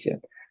aberration.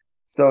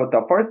 So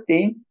the first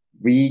thing,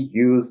 we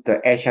use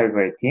the axial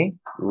grating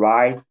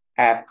right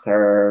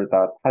after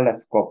the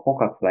telescope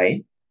focal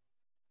plane.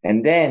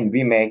 And then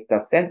we make the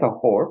center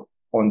hole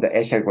on the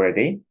axial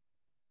grating.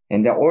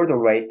 And then all the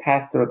way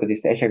pass through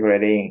this axial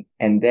grating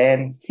and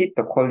then hit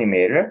the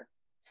collimator,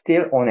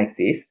 still on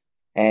axis.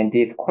 And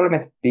this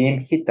collimator beam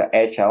hit the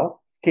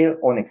axial, still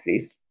on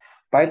axis.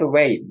 By the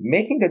way,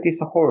 making this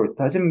hole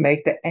doesn't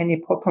make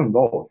any photon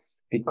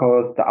loss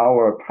because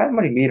our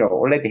primary mirror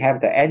already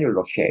have the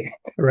annular shape.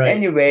 Right.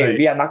 Anyway,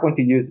 we are not going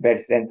to use very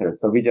center,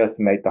 so we just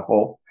make the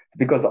hole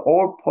because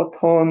all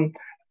photon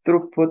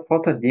throughput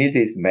photon needs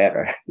is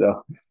matter.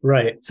 So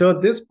right. So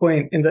at this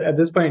point in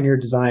your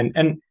design,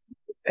 and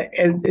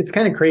it's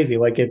kind of crazy.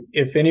 Like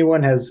if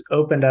anyone has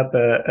opened up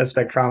a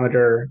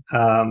spectrometer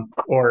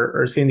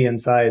or seen the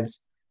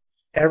insides,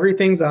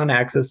 everything's on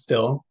axis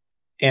still,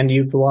 and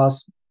you've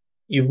lost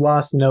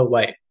no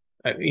light.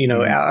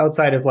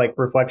 Outside of like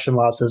reflection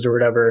losses or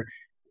whatever,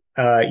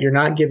 you're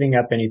not giving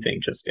up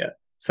anything just yet.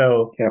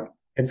 So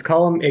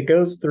it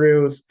goes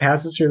through,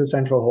 passes through the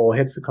central hole,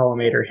 hits the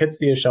collimator, hits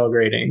the Eschel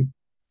grating.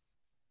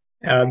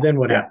 Then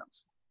what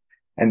happens?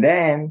 And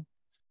then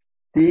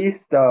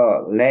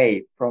the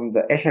ray from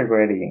the Eschel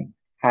grating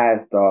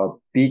has the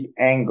big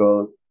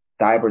angle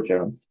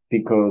divergence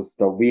because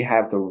we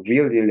have the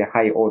really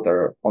high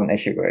order on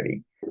Eschel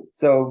grating.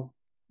 So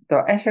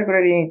the Eschel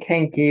grating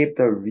can give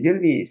the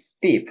really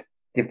steep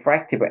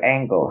diffractive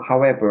angle.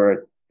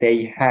 However,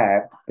 they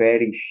have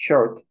very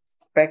short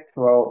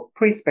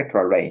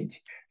pre-spectral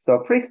range.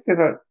 So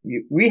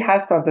we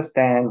have to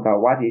understand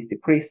what is the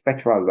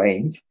pre-spectral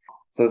range.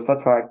 So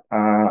such like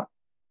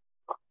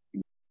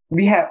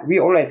we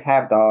always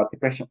have the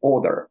diffraction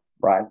order,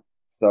 right?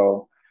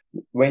 So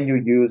when you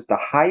use the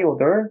high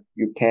order,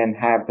 you can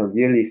have the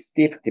really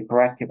steep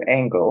diffractive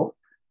angle.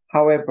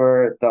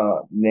 However,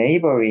 the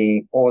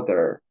neighboring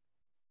order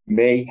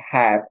may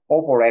have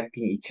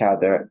overlapping each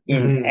other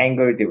in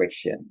angle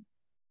direction.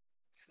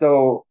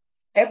 So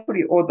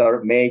every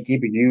order may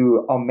give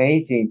you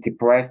amazing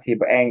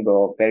diffractive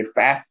angle, very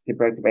fast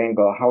diffractive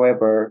angle.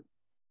 However,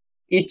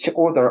 each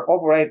order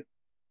overlaps,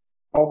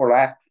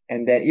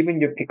 and then even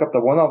you pick up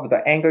the one of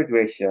the angle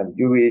direction,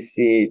 you will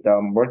see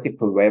the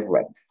multiple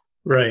wavelengths.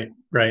 Right.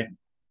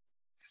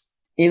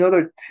 In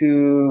order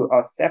to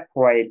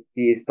separate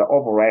the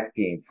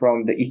overlapping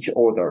from each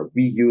order,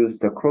 we use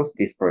the cross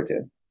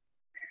dispersion.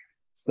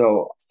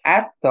 So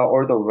after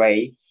all the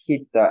ray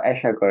hit the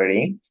axial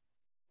grating,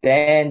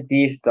 then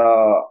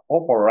the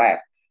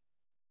overlap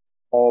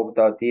of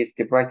this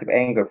diffractive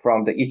angle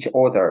from each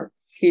order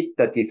hit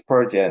the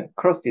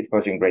cross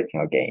dispersion grating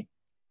again.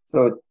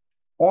 So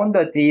on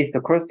the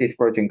cross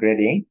dispersion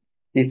grating,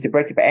 this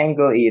diffractive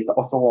angle is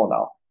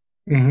orthogonal.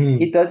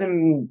 It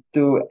doesn't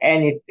do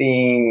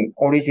anything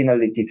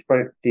originally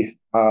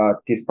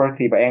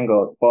dispersive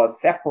angle, but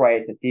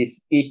separate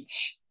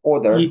each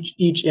order.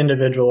 Each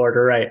individual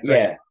order, right, right.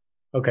 Yeah.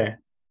 Okay.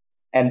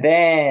 And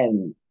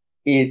then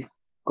it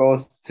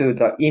goes to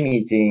the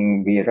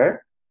imaging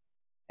mirror,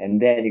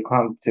 and then you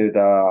come to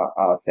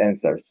the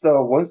sensor.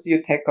 So once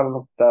you take a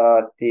look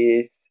at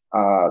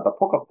the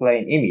poker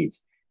plane image,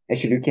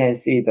 actually you can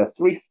see the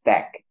three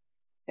stack.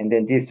 And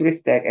then this three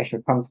stack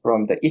actually comes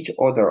from the each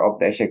order of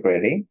the actual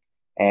grading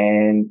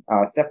and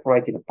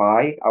separated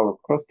by our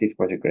cross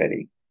dispersion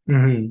grading.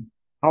 Mm-hmm.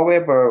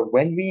 However,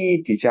 when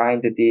we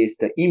designed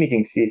the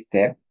imaging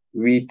system,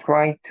 we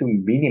try to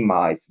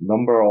minimize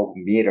number of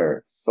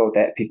meters so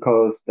that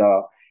because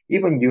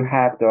even you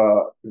have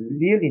the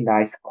really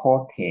nice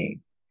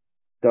coating,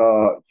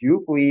 the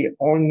UV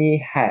only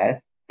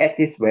has at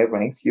this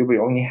wavelength, UV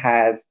only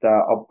has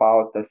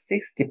about the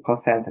 60%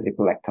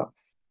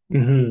 reflectance,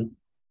 Mm-hmm.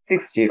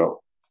 60.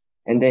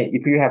 And then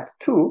if you have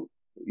two,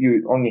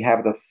 you only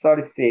have the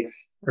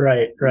 36.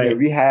 Right, right.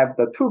 We have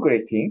the two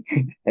grating,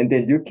 and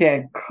then you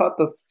can cut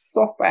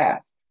so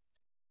fast.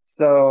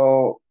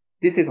 So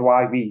this is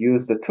why we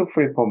use the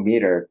 234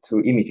 meter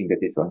to imaging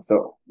this one.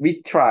 So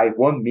we try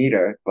 1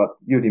 meter, but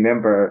you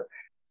remember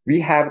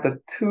we have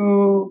the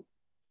two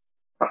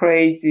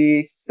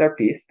crazy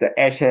surface, the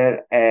HL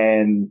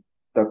and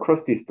the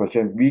cross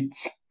dispersion,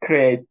 which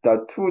create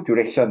the two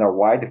directional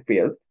wide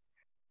field.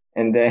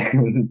 And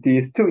then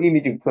these two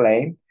imaging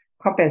plane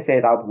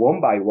compensate out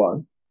one by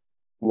one.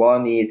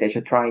 One is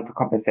actually trying to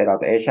compensate out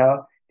the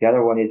HL. The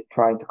other one is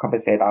trying to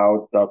compensate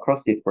out the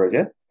cross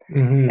dispersion.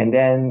 Mm-hmm. And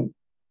then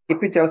if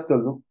we just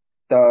look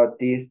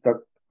the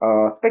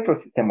spectral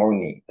system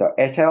only, the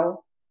HL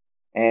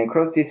and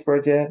cross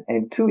dispersion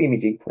and two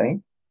imaging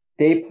plane,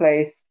 they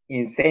place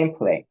in same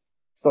plane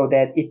so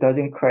that it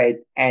doesn't create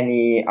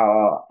any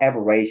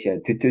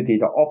aberration to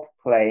the up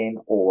plane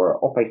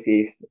or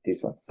opposite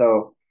this one.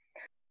 So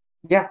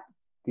yeah,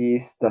 the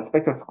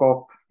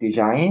spectroscope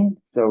design,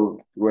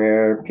 so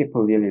where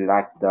people really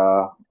like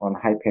the on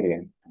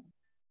Hyperion.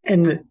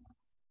 And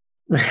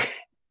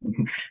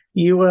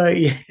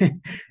you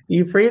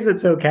you phrase it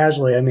so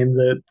casually. I mean,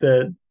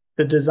 the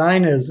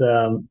design is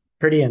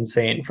pretty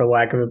insane, for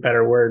lack of a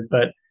better word.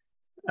 But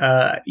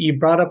you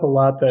brought up a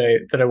lot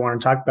that I want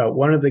to talk about.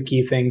 One of the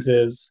key things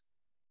is,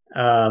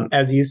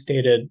 as you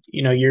stated,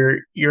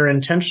 you're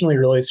intentionally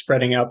really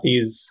spreading out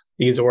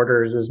these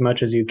orders as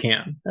much as you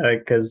can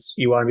because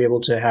you want to be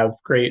able to have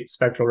great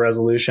spectral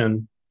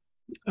resolution.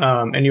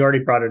 And you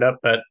already brought it up,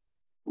 but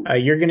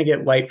you're going to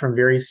get light from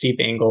very steep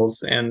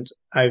angles. And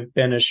I've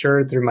been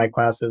assured through my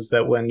classes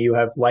that when you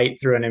have light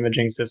through an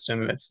imaging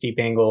system at steep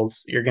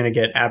angles, you're going to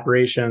get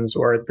aberrations,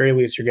 or at the very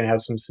least, you're going to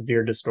have some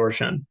severe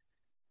distortion.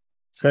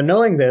 So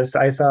knowing this,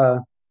 I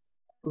saw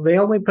they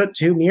only put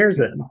two mirrors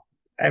in.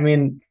 I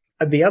mean,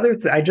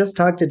 I just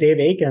talked to Dave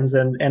Akins,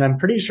 and I'm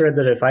pretty sure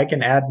that if I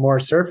can add more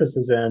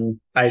surfaces in,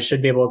 I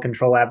should be able to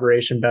control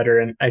aberration better.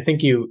 And I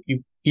think you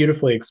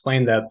beautifully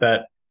explained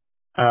that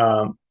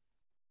um,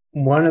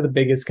 one of the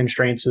biggest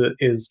constraints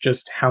is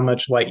just how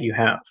much light you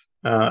have.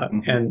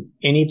 And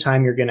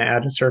anytime you're going to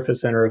add a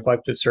surface in a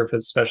reflective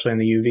surface, especially in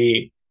the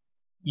UV,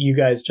 you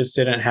guys just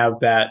didn't have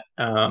that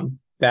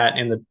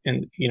in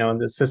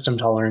the system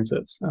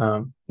tolerances.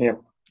 Yeah.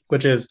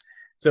 Which is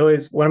it's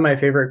always one of my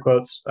favorite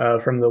quotes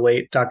from the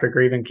late Dr.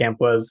 Grievenkamp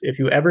was, "If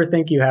you ever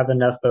think you have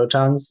enough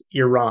photons,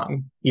 you're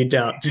wrong. You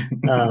don't."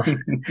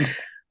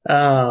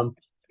 Um,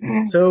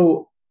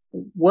 so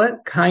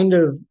what kind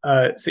of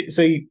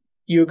so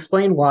you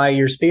explain why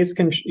you're space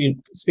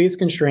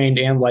constrained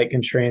and light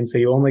constrained, so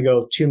you only go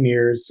with two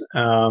mirrors.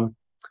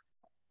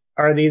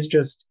 Are these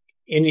just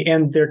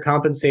and they're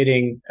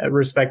compensating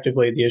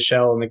respectively the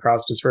Eschel and the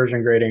cross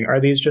dispersion grading? Are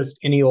these just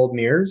any old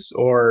mirrors,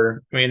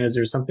 or I mean, is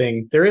there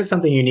something? There is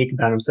something unique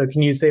about them. So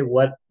can you say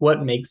what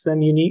makes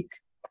them unique?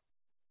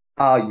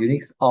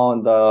 Unique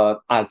on the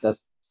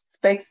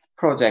space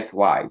project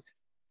wise.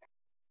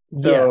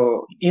 Yes,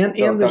 So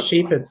and the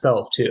shape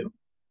itself too.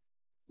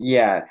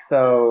 yeah,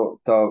 so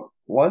the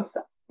once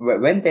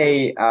when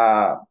they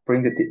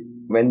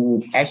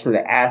when actually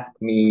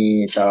asked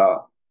me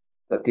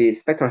the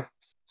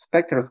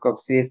spectroscope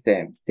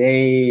system,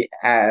 they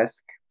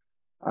ask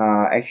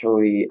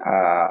actually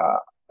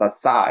the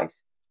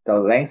size, the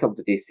length of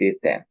this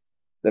system,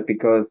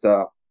 because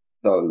the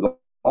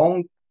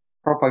long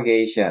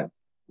propagation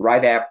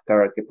right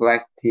after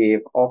deflective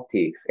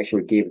optics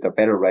actually give the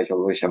better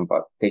resolution,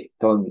 but they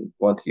don't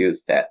want to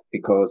use that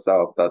because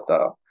of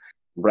the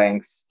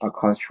ranks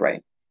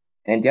constraint.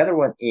 And the other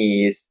one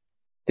is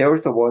they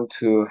also want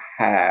to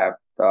have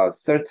a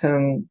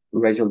certain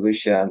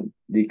resolution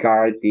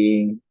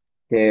regarding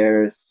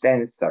their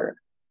sensor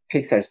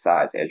pixel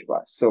size as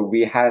well. So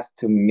we have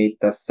to meet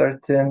the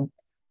certain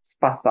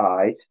spot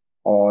size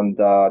on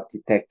the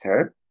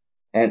detector.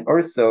 And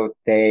also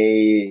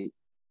they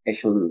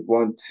actually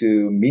want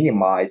to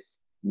minimize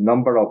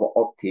number of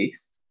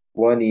optics.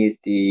 One is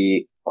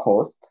the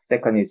cost,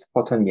 second is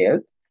photon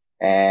yield,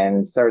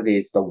 and third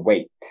is the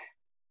weight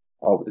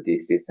of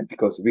this system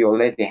because we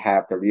already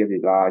have the really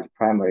large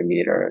primary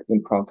meter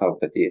in front of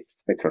this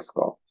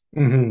spectroscope.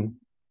 Mm-hmm.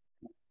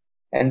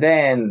 And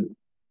then,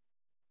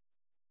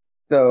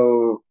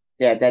 so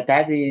yeah,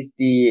 that is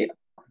the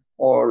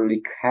all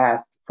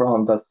request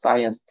from the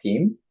science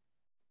team.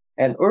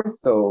 And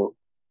also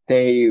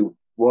they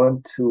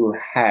want to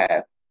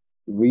have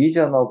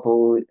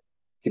reasonable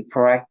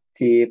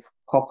diffractive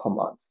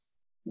performance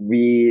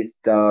with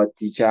the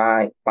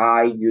design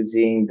by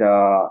using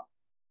the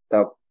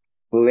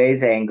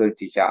blaze angle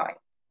design.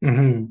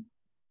 Hmm.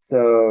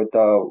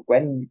 So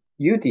when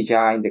you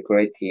design the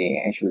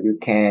grating, actually you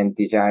can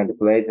design the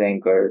blaze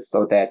angle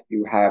so that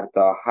you have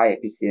the high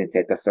efficiency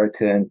at a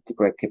certain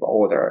diffractive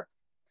order.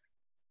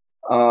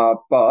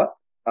 But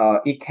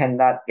it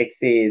cannot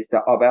exceed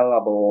the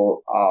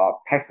available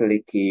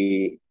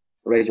facility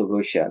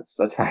resolution.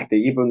 So it's like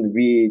even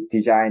we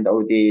designed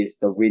all this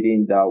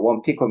within the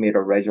 1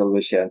 picometer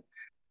resolution,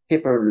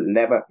 people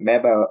never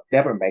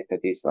make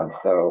this one.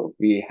 So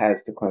we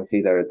have to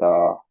consider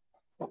the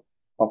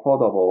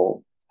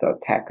affordable the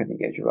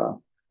technique as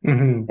well.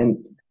 Hmm.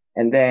 And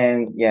and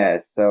then yeah,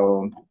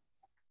 so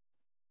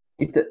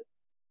it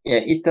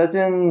it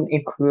doesn't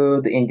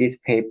include in this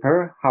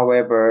paper.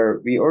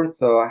 However, we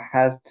also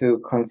has to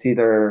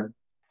consider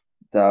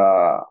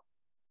the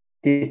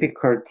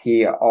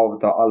difficulty of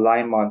the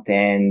alignment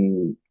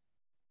and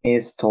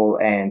install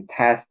and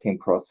testing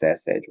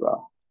process as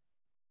well.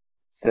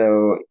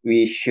 So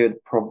we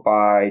should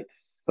provide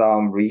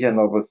some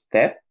reasonable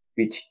step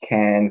which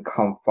can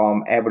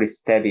confirm every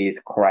step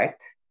is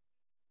correct.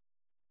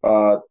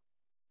 But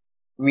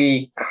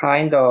we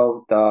kind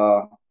of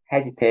the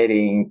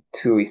hesitating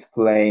to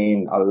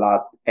explain a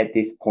lot at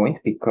this point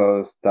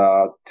because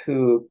the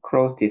two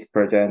cross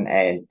dispersion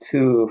and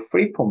two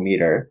freeform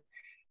meter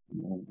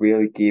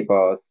will give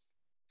us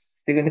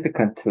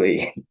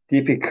significantly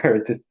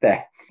difficult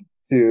step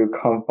to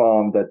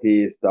confirm that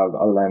this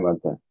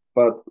alignment.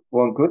 But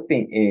one good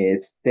thing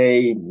is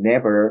they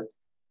never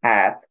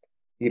ask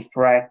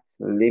diffract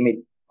limit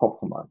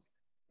performance.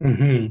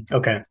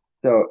 Okay.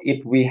 So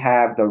if we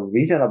have the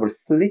reasonable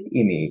slit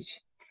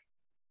image,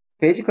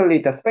 basically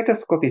the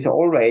spectroscope is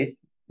always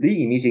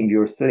re-imaging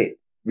your slit Right.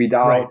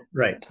 without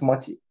Right. too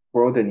much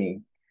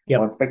broadening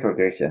on Yep. spectral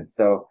direction.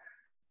 So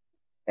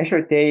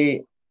actually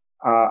they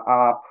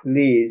are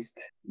pleased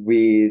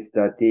with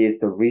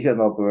the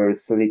reasonable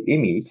slit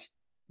image.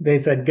 They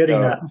said good So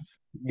enough.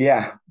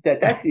 yeah,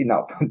 that's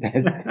enough.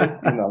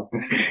 That's enough.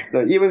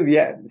 So even we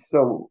have,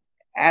 so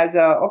as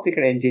an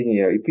optical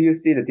engineer, if you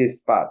see that this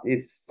spot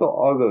is so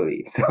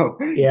ugly, so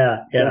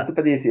Yeah. the Yeah.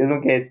 spot is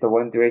elongates the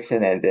one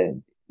direction and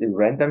then the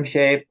random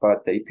shape,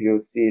 but if you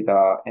see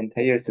the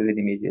entire slit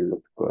image, it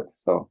looks good.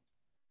 So then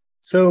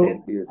So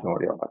you don't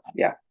worry about it.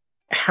 Yeah.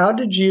 how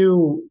did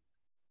you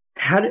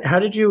how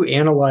did you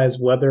analyze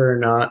whether or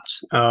not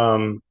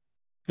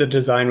the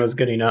design was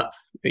good enough?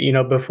 You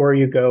know, before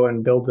you go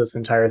and build this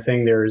entire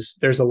thing,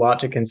 there's a lot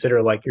to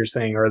consider. Like you're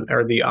saying,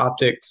 are the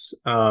optics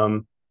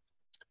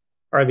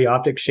are the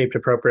optics shaped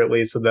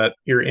appropriately so that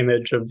your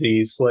image of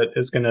the slit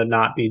is going to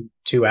not be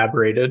too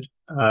aberrated?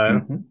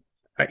 Mm-hmm.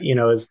 You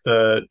know, is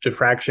the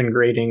diffraction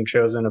grading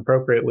chosen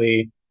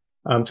appropriately?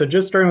 So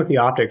just starting with the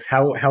optics,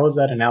 how is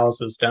that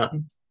analysis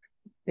done?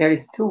 There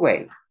is two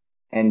way.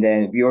 And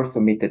then we also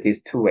meet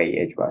this two-way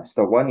as well.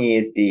 So one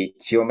is the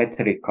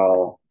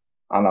geometrical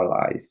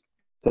analyze.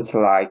 So it's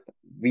like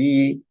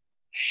we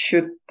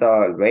shoot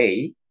the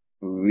ray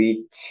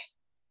which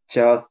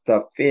just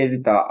fill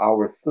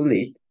our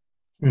slit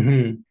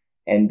Hmm.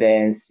 and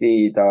then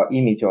see the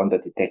image on the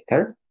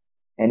detector.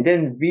 And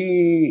then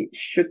we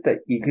shoot the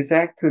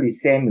exactly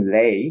same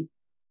ray,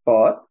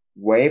 but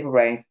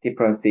wavelength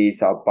difference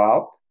is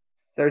about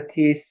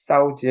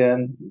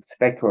 30,000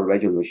 spectral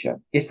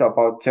resolution. It's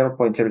about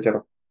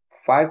 0.005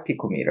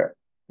 picometer.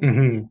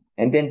 Hmm.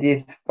 And then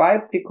these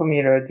 5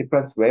 picometer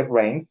difference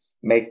wavelengths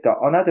make the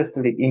another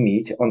slit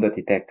image on the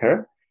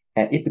detector.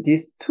 And if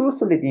these two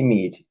slit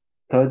image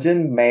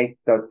doesn't make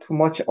the too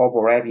much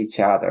overlap each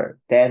other,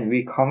 then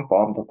we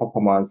confirm the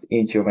performance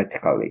in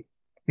geometrically.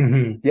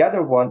 Hmm. The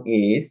other one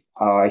is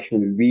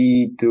actually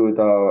we do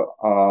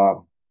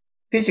the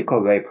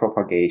physical wave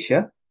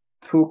propagation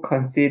to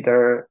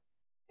consider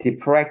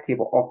diffractive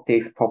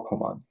optics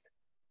performance.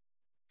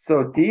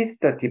 So the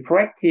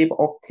diffractive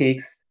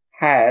optics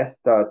has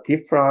the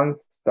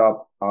difference the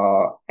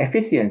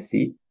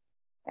efficiency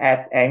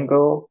at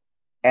angle,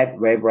 at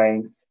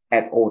wavelengths,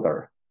 at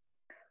order.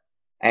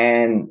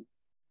 And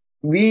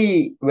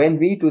when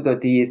we do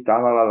this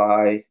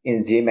analyze in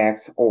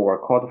Gmax or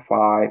Code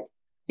 5,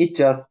 it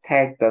just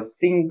takes the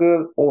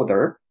single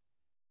order.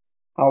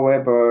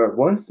 However,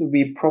 once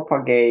we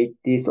propagate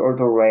this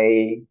order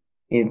ray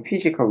in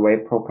physical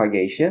wave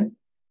propagation,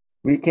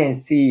 we can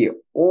see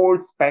all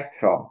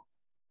spectrum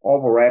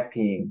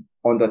overlapping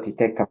on the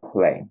detector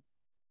plane,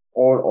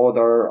 all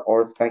order,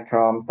 all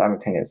spectrum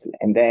simultaneously.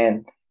 And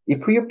then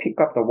if you pick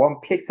up the one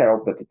pixel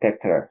of the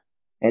detector,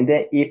 and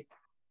then if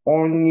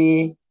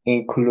only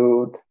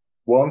include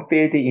one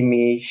field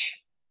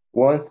image,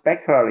 one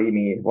spectral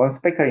image, one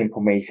spectral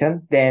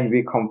information, then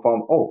we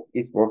confirm, oh,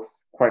 it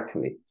works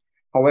correctly.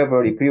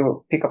 However, if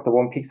you pick up the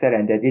one pixel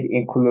and then it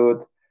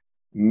include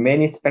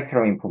many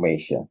spectral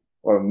information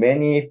or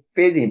many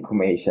field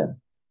information,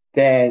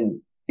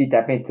 then it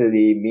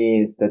definitely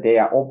means that they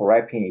are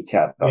overlapping each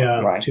other, Yeah,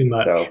 right? too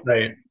much. So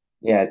Right.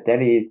 yeah,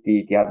 that is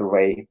the other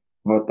way.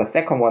 But the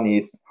second one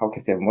is, how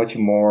can I say, much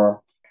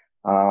more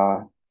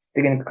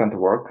significant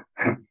work.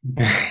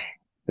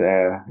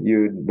 You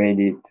may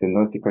need to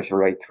non-sequential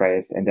ray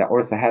trace, and then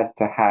also has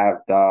to have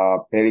the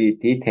very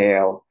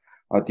detailed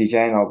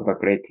design of the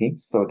grating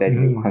so that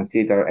you Mhm.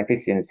 consider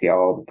efficiency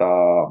of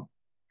the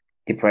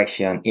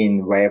diffraction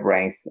in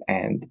wavelengths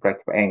and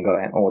diffractive angle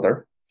and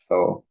order.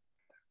 So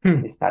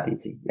Hmm. it's not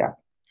easy, yeah.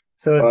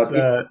 So it's But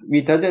it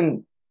we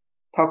doesn't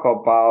talk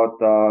about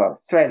the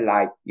straight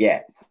light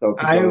yet. So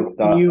because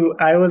the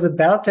I was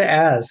about to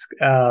ask,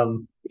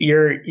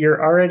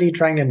 you're already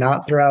trying to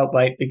not throw out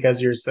light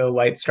because you're so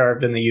light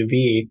starved in the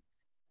UV.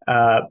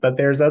 But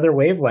there's other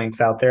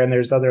wavelengths out there and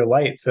there's other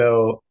light.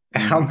 So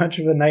how mhm. much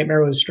of a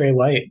nightmare was stray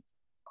light?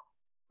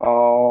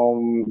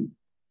 um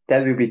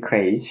that will be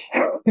crazy.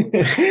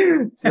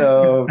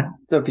 So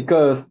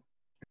because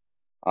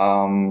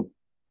um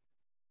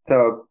the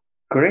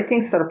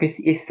grating surface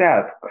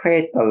itself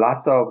creates a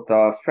lot of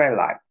the straight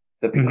light.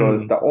 So because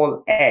Mhm. the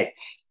old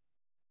edge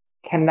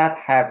cannot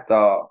have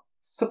the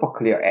super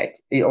clear edge.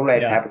 It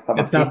always Yeah, have some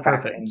it's not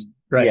defect. perfect. And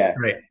Right, yeah,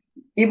 right.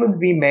 even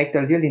we make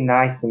the really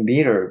nice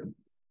mirror,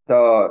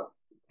 the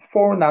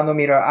 4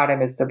 nanometer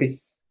RMS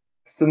surface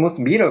smooth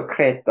mirror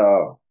create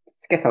the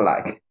scatter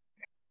light.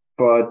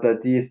 But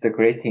the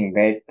grating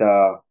made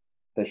the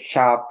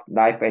sharp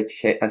knife edge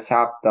shape,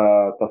 sharp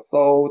the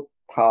soul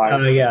type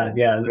Yeah, and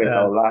yeah, create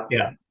a lot.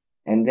 yeah.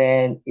 And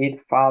then it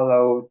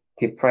followed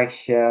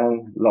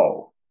diffraction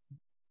law.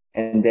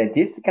 And then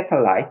this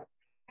satellite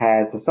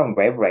has some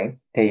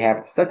wavelengths. They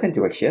have certain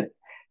direction.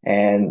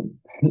 And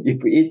if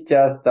it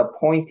just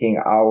pointing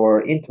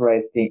our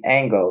interesting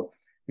angle,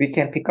 we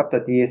can pick up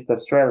the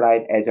straight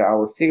light as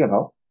our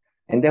signal.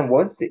 And then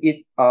once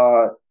it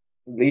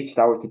reached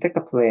our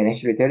detector plane,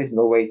 actually there is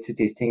no way to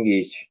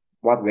distinguish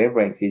what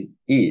wavelength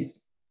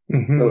is.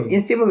 So in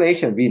Hmm.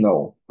 simulation, we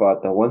know, but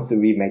once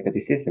we make the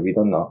decision, we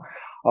don't know.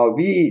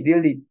 We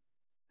really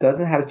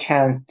doesn't have a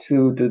chance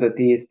to do the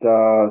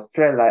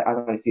straight line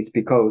analysis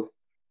because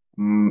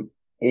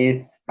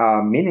it's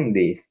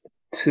meaningless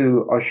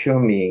to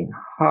assuming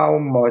how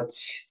much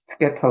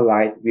scatter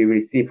light we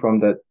receive from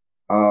the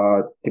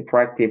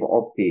diffractive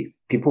optics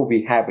before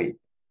we have it.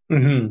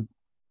 Hmm.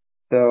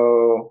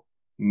 So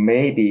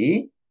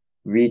maybe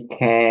we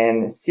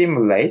can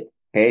simulate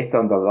based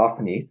on the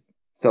roughness.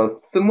 So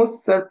smooth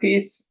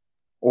surface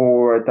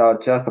or the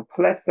just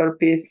flat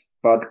surface,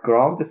 but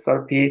ground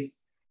surface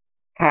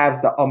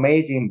has the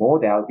amazing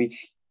model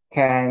which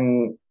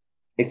can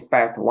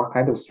expect what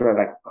kind of stress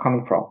like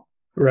coming from.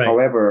 Right.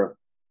 However,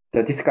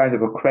 this kind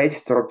of a crazy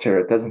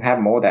structure doesn't have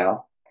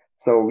model.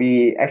 So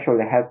we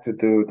actually have to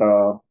do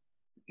the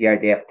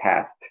BRDF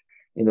test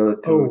in order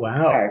Oh, to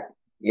wow. check,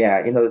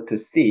 yeah, in order to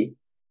see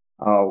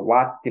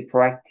what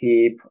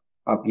diffractive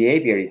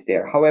behavior is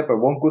there. However,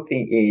 one good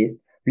thing is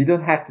we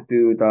don't have to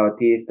do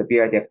the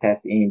BRDF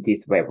test in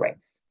these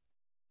wavelengths.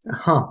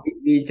 Huh.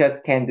 We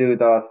just can do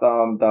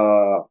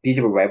the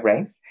visual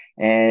wavelengths,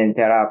 and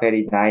there are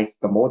very nice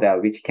the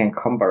model which can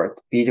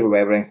convert visual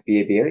wavelengths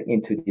behavior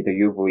into the The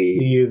UV.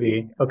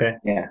 UV. Okay.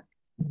 Yeah.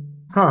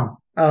 Huh.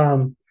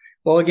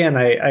 Well, again,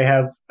 I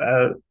have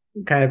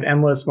kind of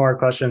endless more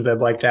questions I'd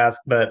like to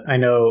ask, but I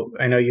know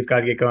you've got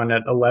to get going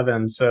at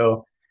 11.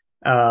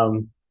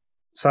 Um,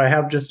 so I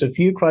have just a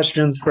few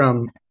questions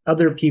from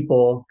other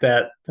people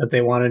that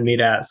they wanted me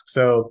to ask.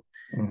 So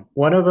Mm.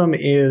 one of them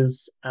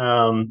is,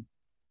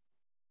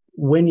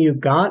 when you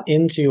got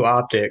into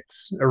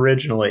optics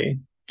originally,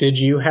 did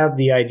you have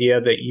the idea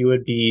that you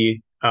would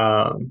be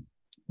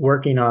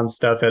working on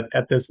stuff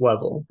at this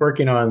level,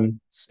 working on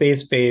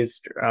space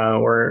based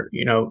or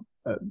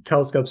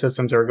telescope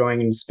systems that are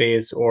going into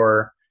space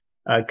or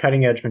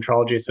cutting edge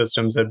metrology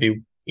systems that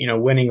be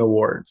winning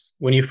awards?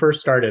 When you first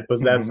started,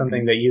 was that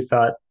something that you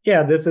thought,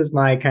 yeah, this is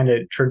my kind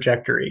of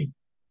trajectory?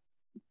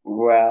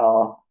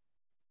 Well,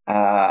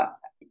 uh,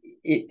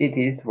 it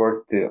is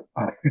worth to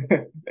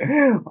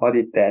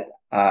audit that.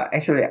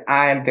 Actually,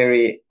 I'm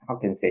very, how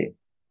can I say,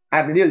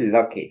 I'm really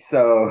lucky.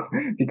 So,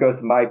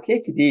 because my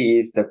PhD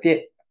is the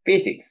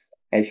physics.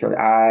 Actually,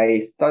 I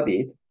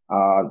studied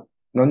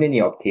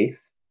nonlinear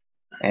optics.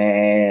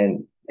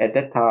 And at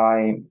that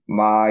time,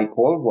 my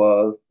goal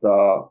was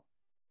the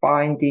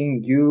finding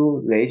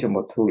new laser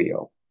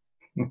material.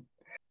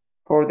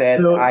 For that,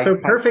 So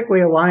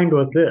perfectly aligned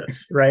with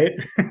this, right?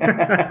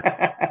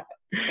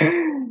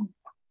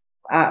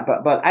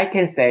 but I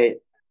can say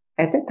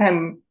at that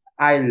time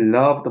I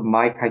loved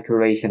my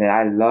calculation and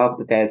I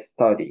loved that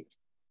study.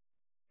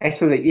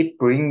 Actually, it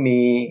bring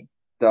me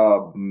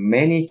the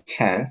many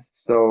chance.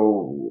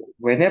 So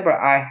whenever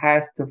I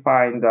had to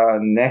find the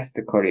next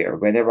career,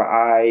 whenever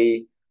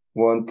I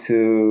want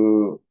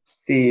to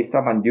see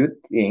someone new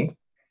thing,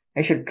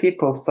 actually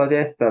people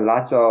suggest a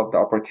lot of the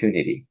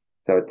opportunity.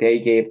 So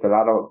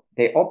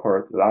they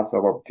offered lots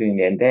of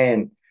opportunity. And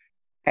then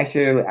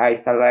actually I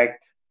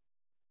select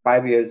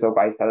 5 years old,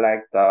 I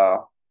select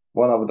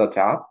one of the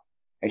job.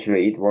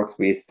 Actually, it works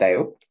with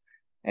Dell.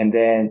 And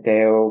then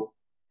Dell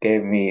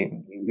gave me,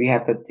 we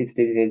have this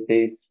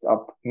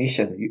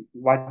mission,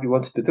 what you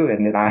want to do.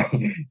 And then I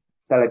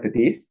select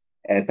this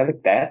and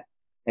select that.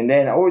 And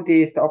then all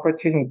this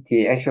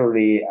opportunity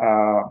actually,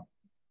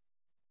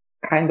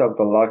 kind of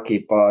the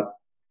lucky, but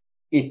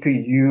if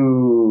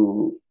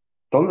you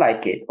don't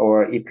like it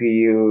or if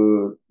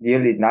you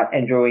really not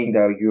enjoying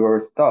your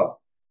stuff,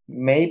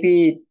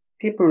 maybe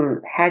people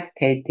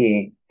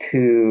hesitating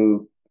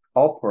to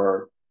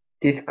offer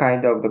this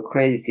kind of the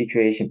crazy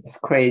situation,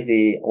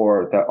 crazy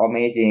or the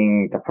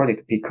amazing the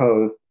project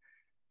because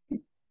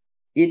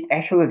it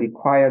actually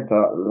requires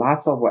a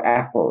lots of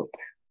effort.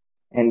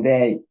 And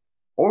then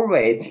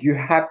always you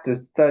have to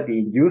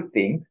study new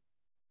things.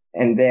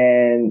 And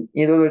then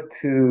in order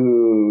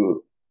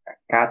to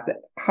got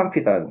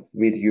confidence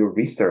with your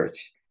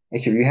research.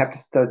 Actually, you have to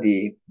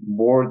study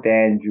more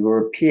than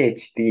your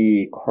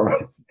PhD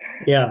course.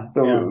 Yeah,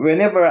 So yeah.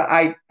 whenever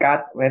I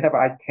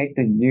take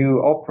the new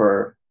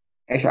offer,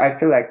 actually, I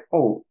feel like,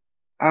 oh,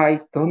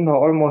 I don't know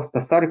almost the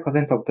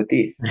 30% of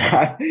this.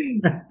 I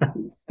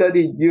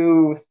study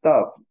new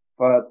stuff,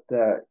 but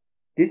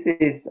this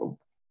is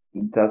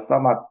the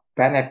somewhat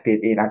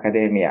benefit in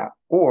academia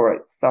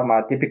or some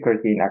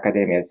difficulty in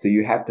academia. So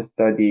you have to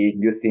study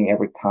new thing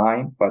every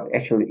time, but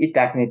actually it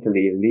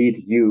definitely lead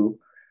you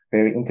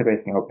very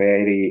interesting or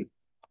very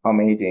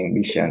amazing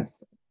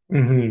missions.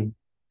 Hmm.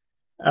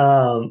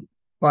 Well,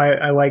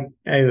 I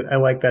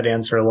like that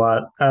answer a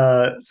lot.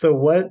 So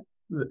what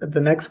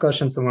the next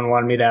question someone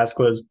wanted me to ask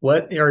was,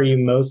 what are you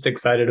most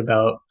excited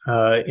about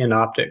in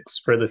optics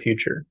for the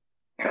future?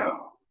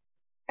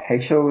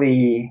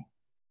 Actually,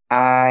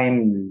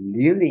 I'm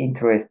really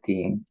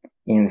interested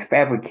in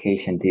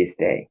fabrication these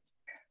days.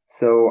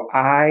 So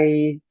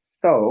I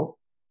saw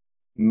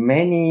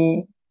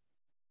many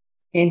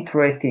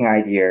interesting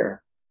idea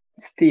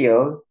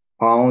still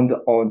bound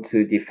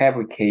onto the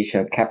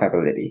fabrication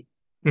capability.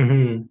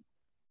 Hmm.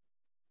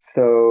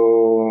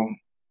 So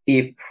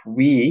if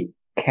we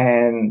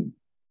can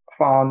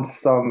find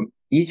some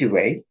easy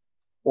way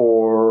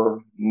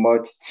or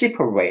much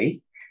cheaper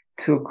way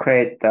to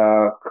create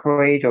the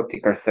crazy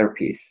optical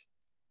surface,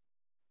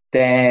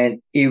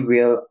 then it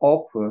will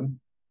open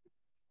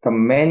the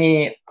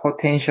many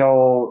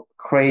potential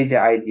crazy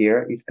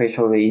idea,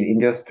 especially in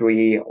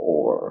industry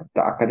or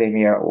the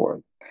academia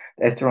or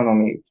the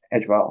astronomy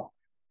as well.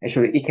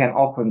 Actually, it can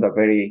open the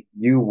very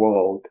new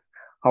world.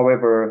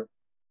 However,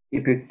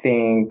 if you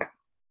think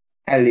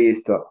at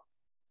least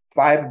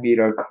 5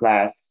 meter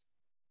class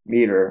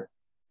meter,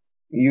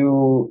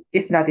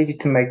 it's not easy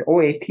to make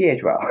OAP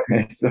as well.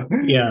 so,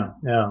 Yeah,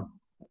 yeah.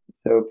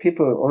 so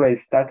people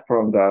always start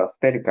from the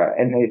spherical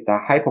and it's the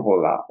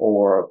hyperbola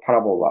or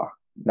parabola,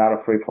 not a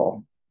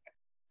freeform.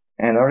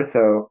 And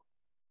also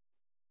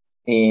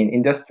in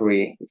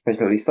industry,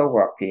 especially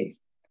lithography,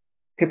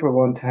 people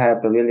want to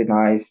have the really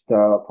nice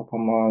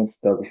performance,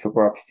 the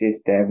lithography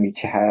system,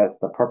 which has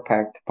the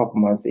perfect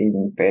performance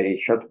in very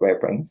short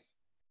wavelengths.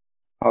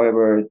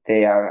 However,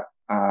 they are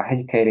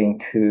hesitating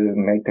to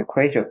make the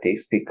crazy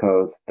optics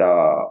because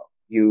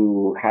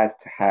you has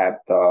to have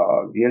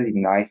the really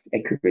nice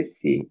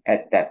accuracy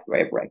at that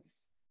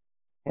wavelengths.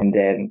 And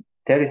then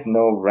there is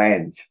no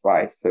range,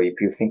 right? So if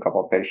you think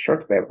about very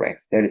short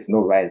wavelengths, there is no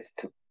range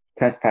to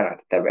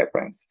transparent the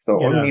wavelengths.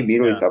 So only Yeah,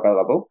 mirror is yeah.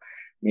 available,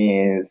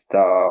 means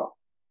the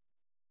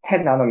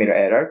 10 nanometer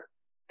error,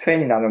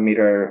 20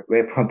 nanometer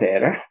wavefront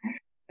error.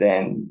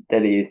 Then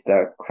that is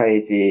the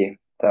crazy,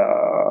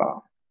 the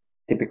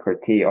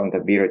difficulty on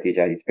the mirror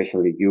design,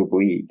 especially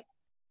UV.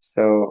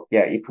 So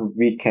yeah, if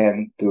we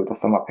can do the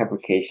summer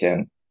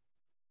fabrication,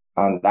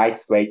 a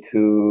nice way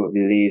to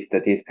release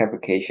this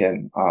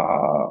fabrication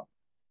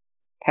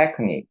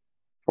technique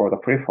for the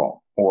preform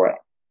or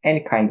any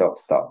kind of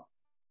stuff.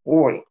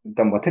 Or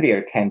the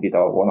material can be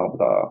the one of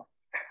the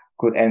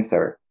good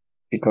answer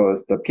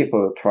because the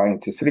people trying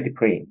to 3D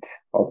print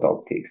of the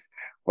optics,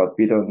 but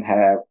we don't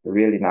have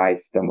really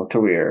nice the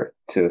material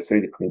to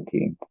 3D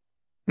printing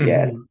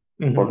yet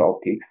Hmm. for the Hmm.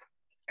 optics.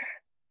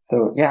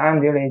 So yeah, I'm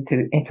really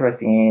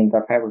interested in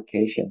the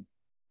fabrication.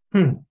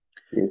 Hmm.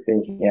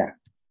 Yeah.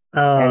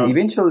 And Um,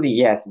 eventually,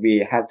 yes,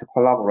 we have to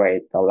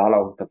collaborate a lot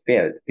of the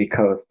field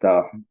because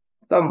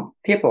some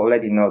people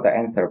already know the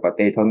answer, but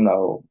they don't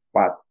know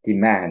what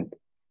demand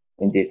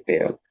in this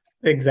field.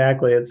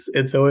 exactly.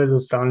 It's always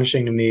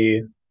astonishing to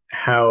me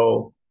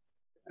how,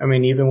 I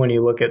mean, even when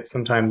you look at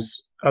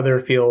sometimes other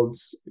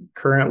fields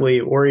currently,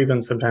 or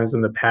even sometimes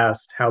in the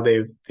past, how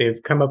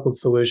they've come up with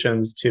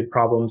solutions to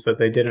problems that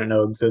they didn't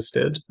know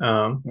existed.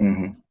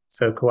 Hmm.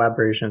 So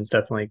collaboration is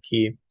definitely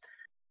key.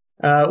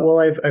 Well,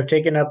 I've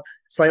taken up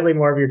slightly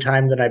more of your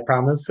time than I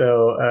promised.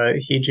 So,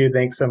 Heejoo,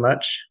 thanks so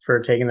much for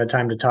taking the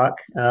time to talk.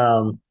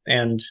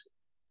 And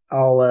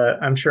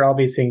I'm sure I'll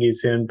be seeing you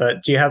soon.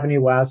 But do you have any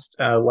last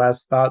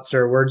thoughts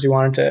or words you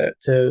wanted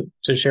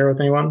to share with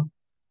anyone?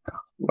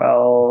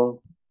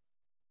 Well,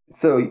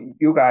 so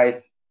you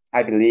guys,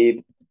 I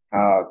believe,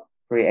 uh,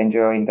 really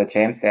enjoying the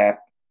James app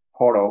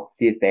portal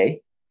these days.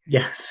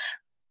 Yes.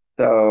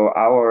 So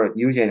our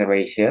new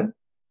generation,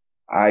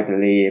 I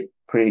believe,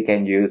 pretty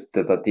can use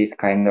this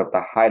kind of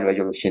the high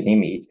resolution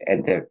image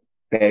and the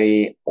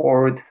very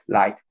old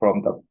light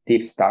from the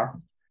deep star.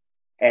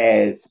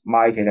 As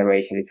my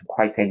generation is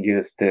quite can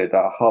use the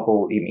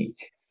Hubble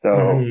image.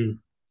 So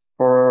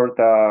for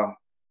the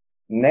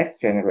next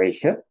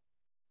generation,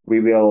 we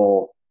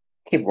will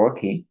keep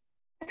working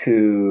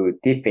to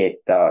defeat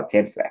the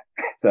James Webb.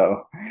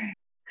 So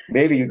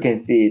maybe you can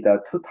see the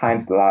 2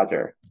 times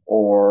larger,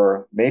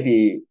 or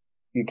maybe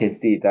you can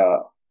see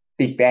the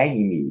Big Bang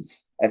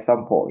image at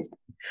some point.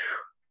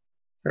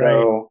 Right.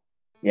 So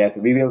yes,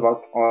 we will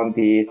work on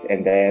this,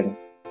 and then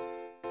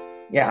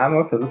I'm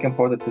also looking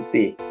forward to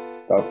see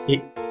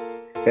the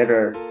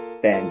better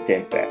than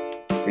James Webb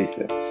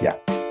research. Yeah.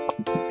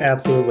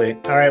 Absolutely.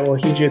 All right. Well,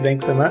 Heejoo,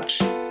 thanks so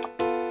much.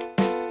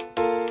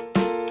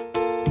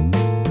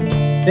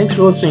 Thanks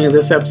for listening to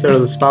this episode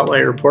of the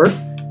Spotlight Report.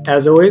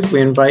 As always,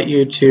 we invite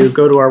you to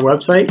go to our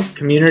website,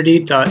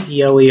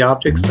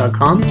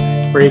 community.eleoptics.com,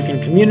 where you can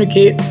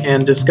communicate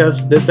and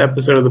discuss this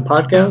episode of the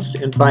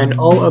podcast and find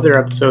all other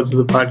episodes of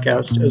the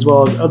podcast, as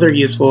well as other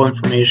useful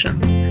information.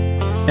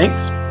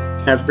 Thanks.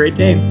 Have a great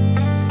day.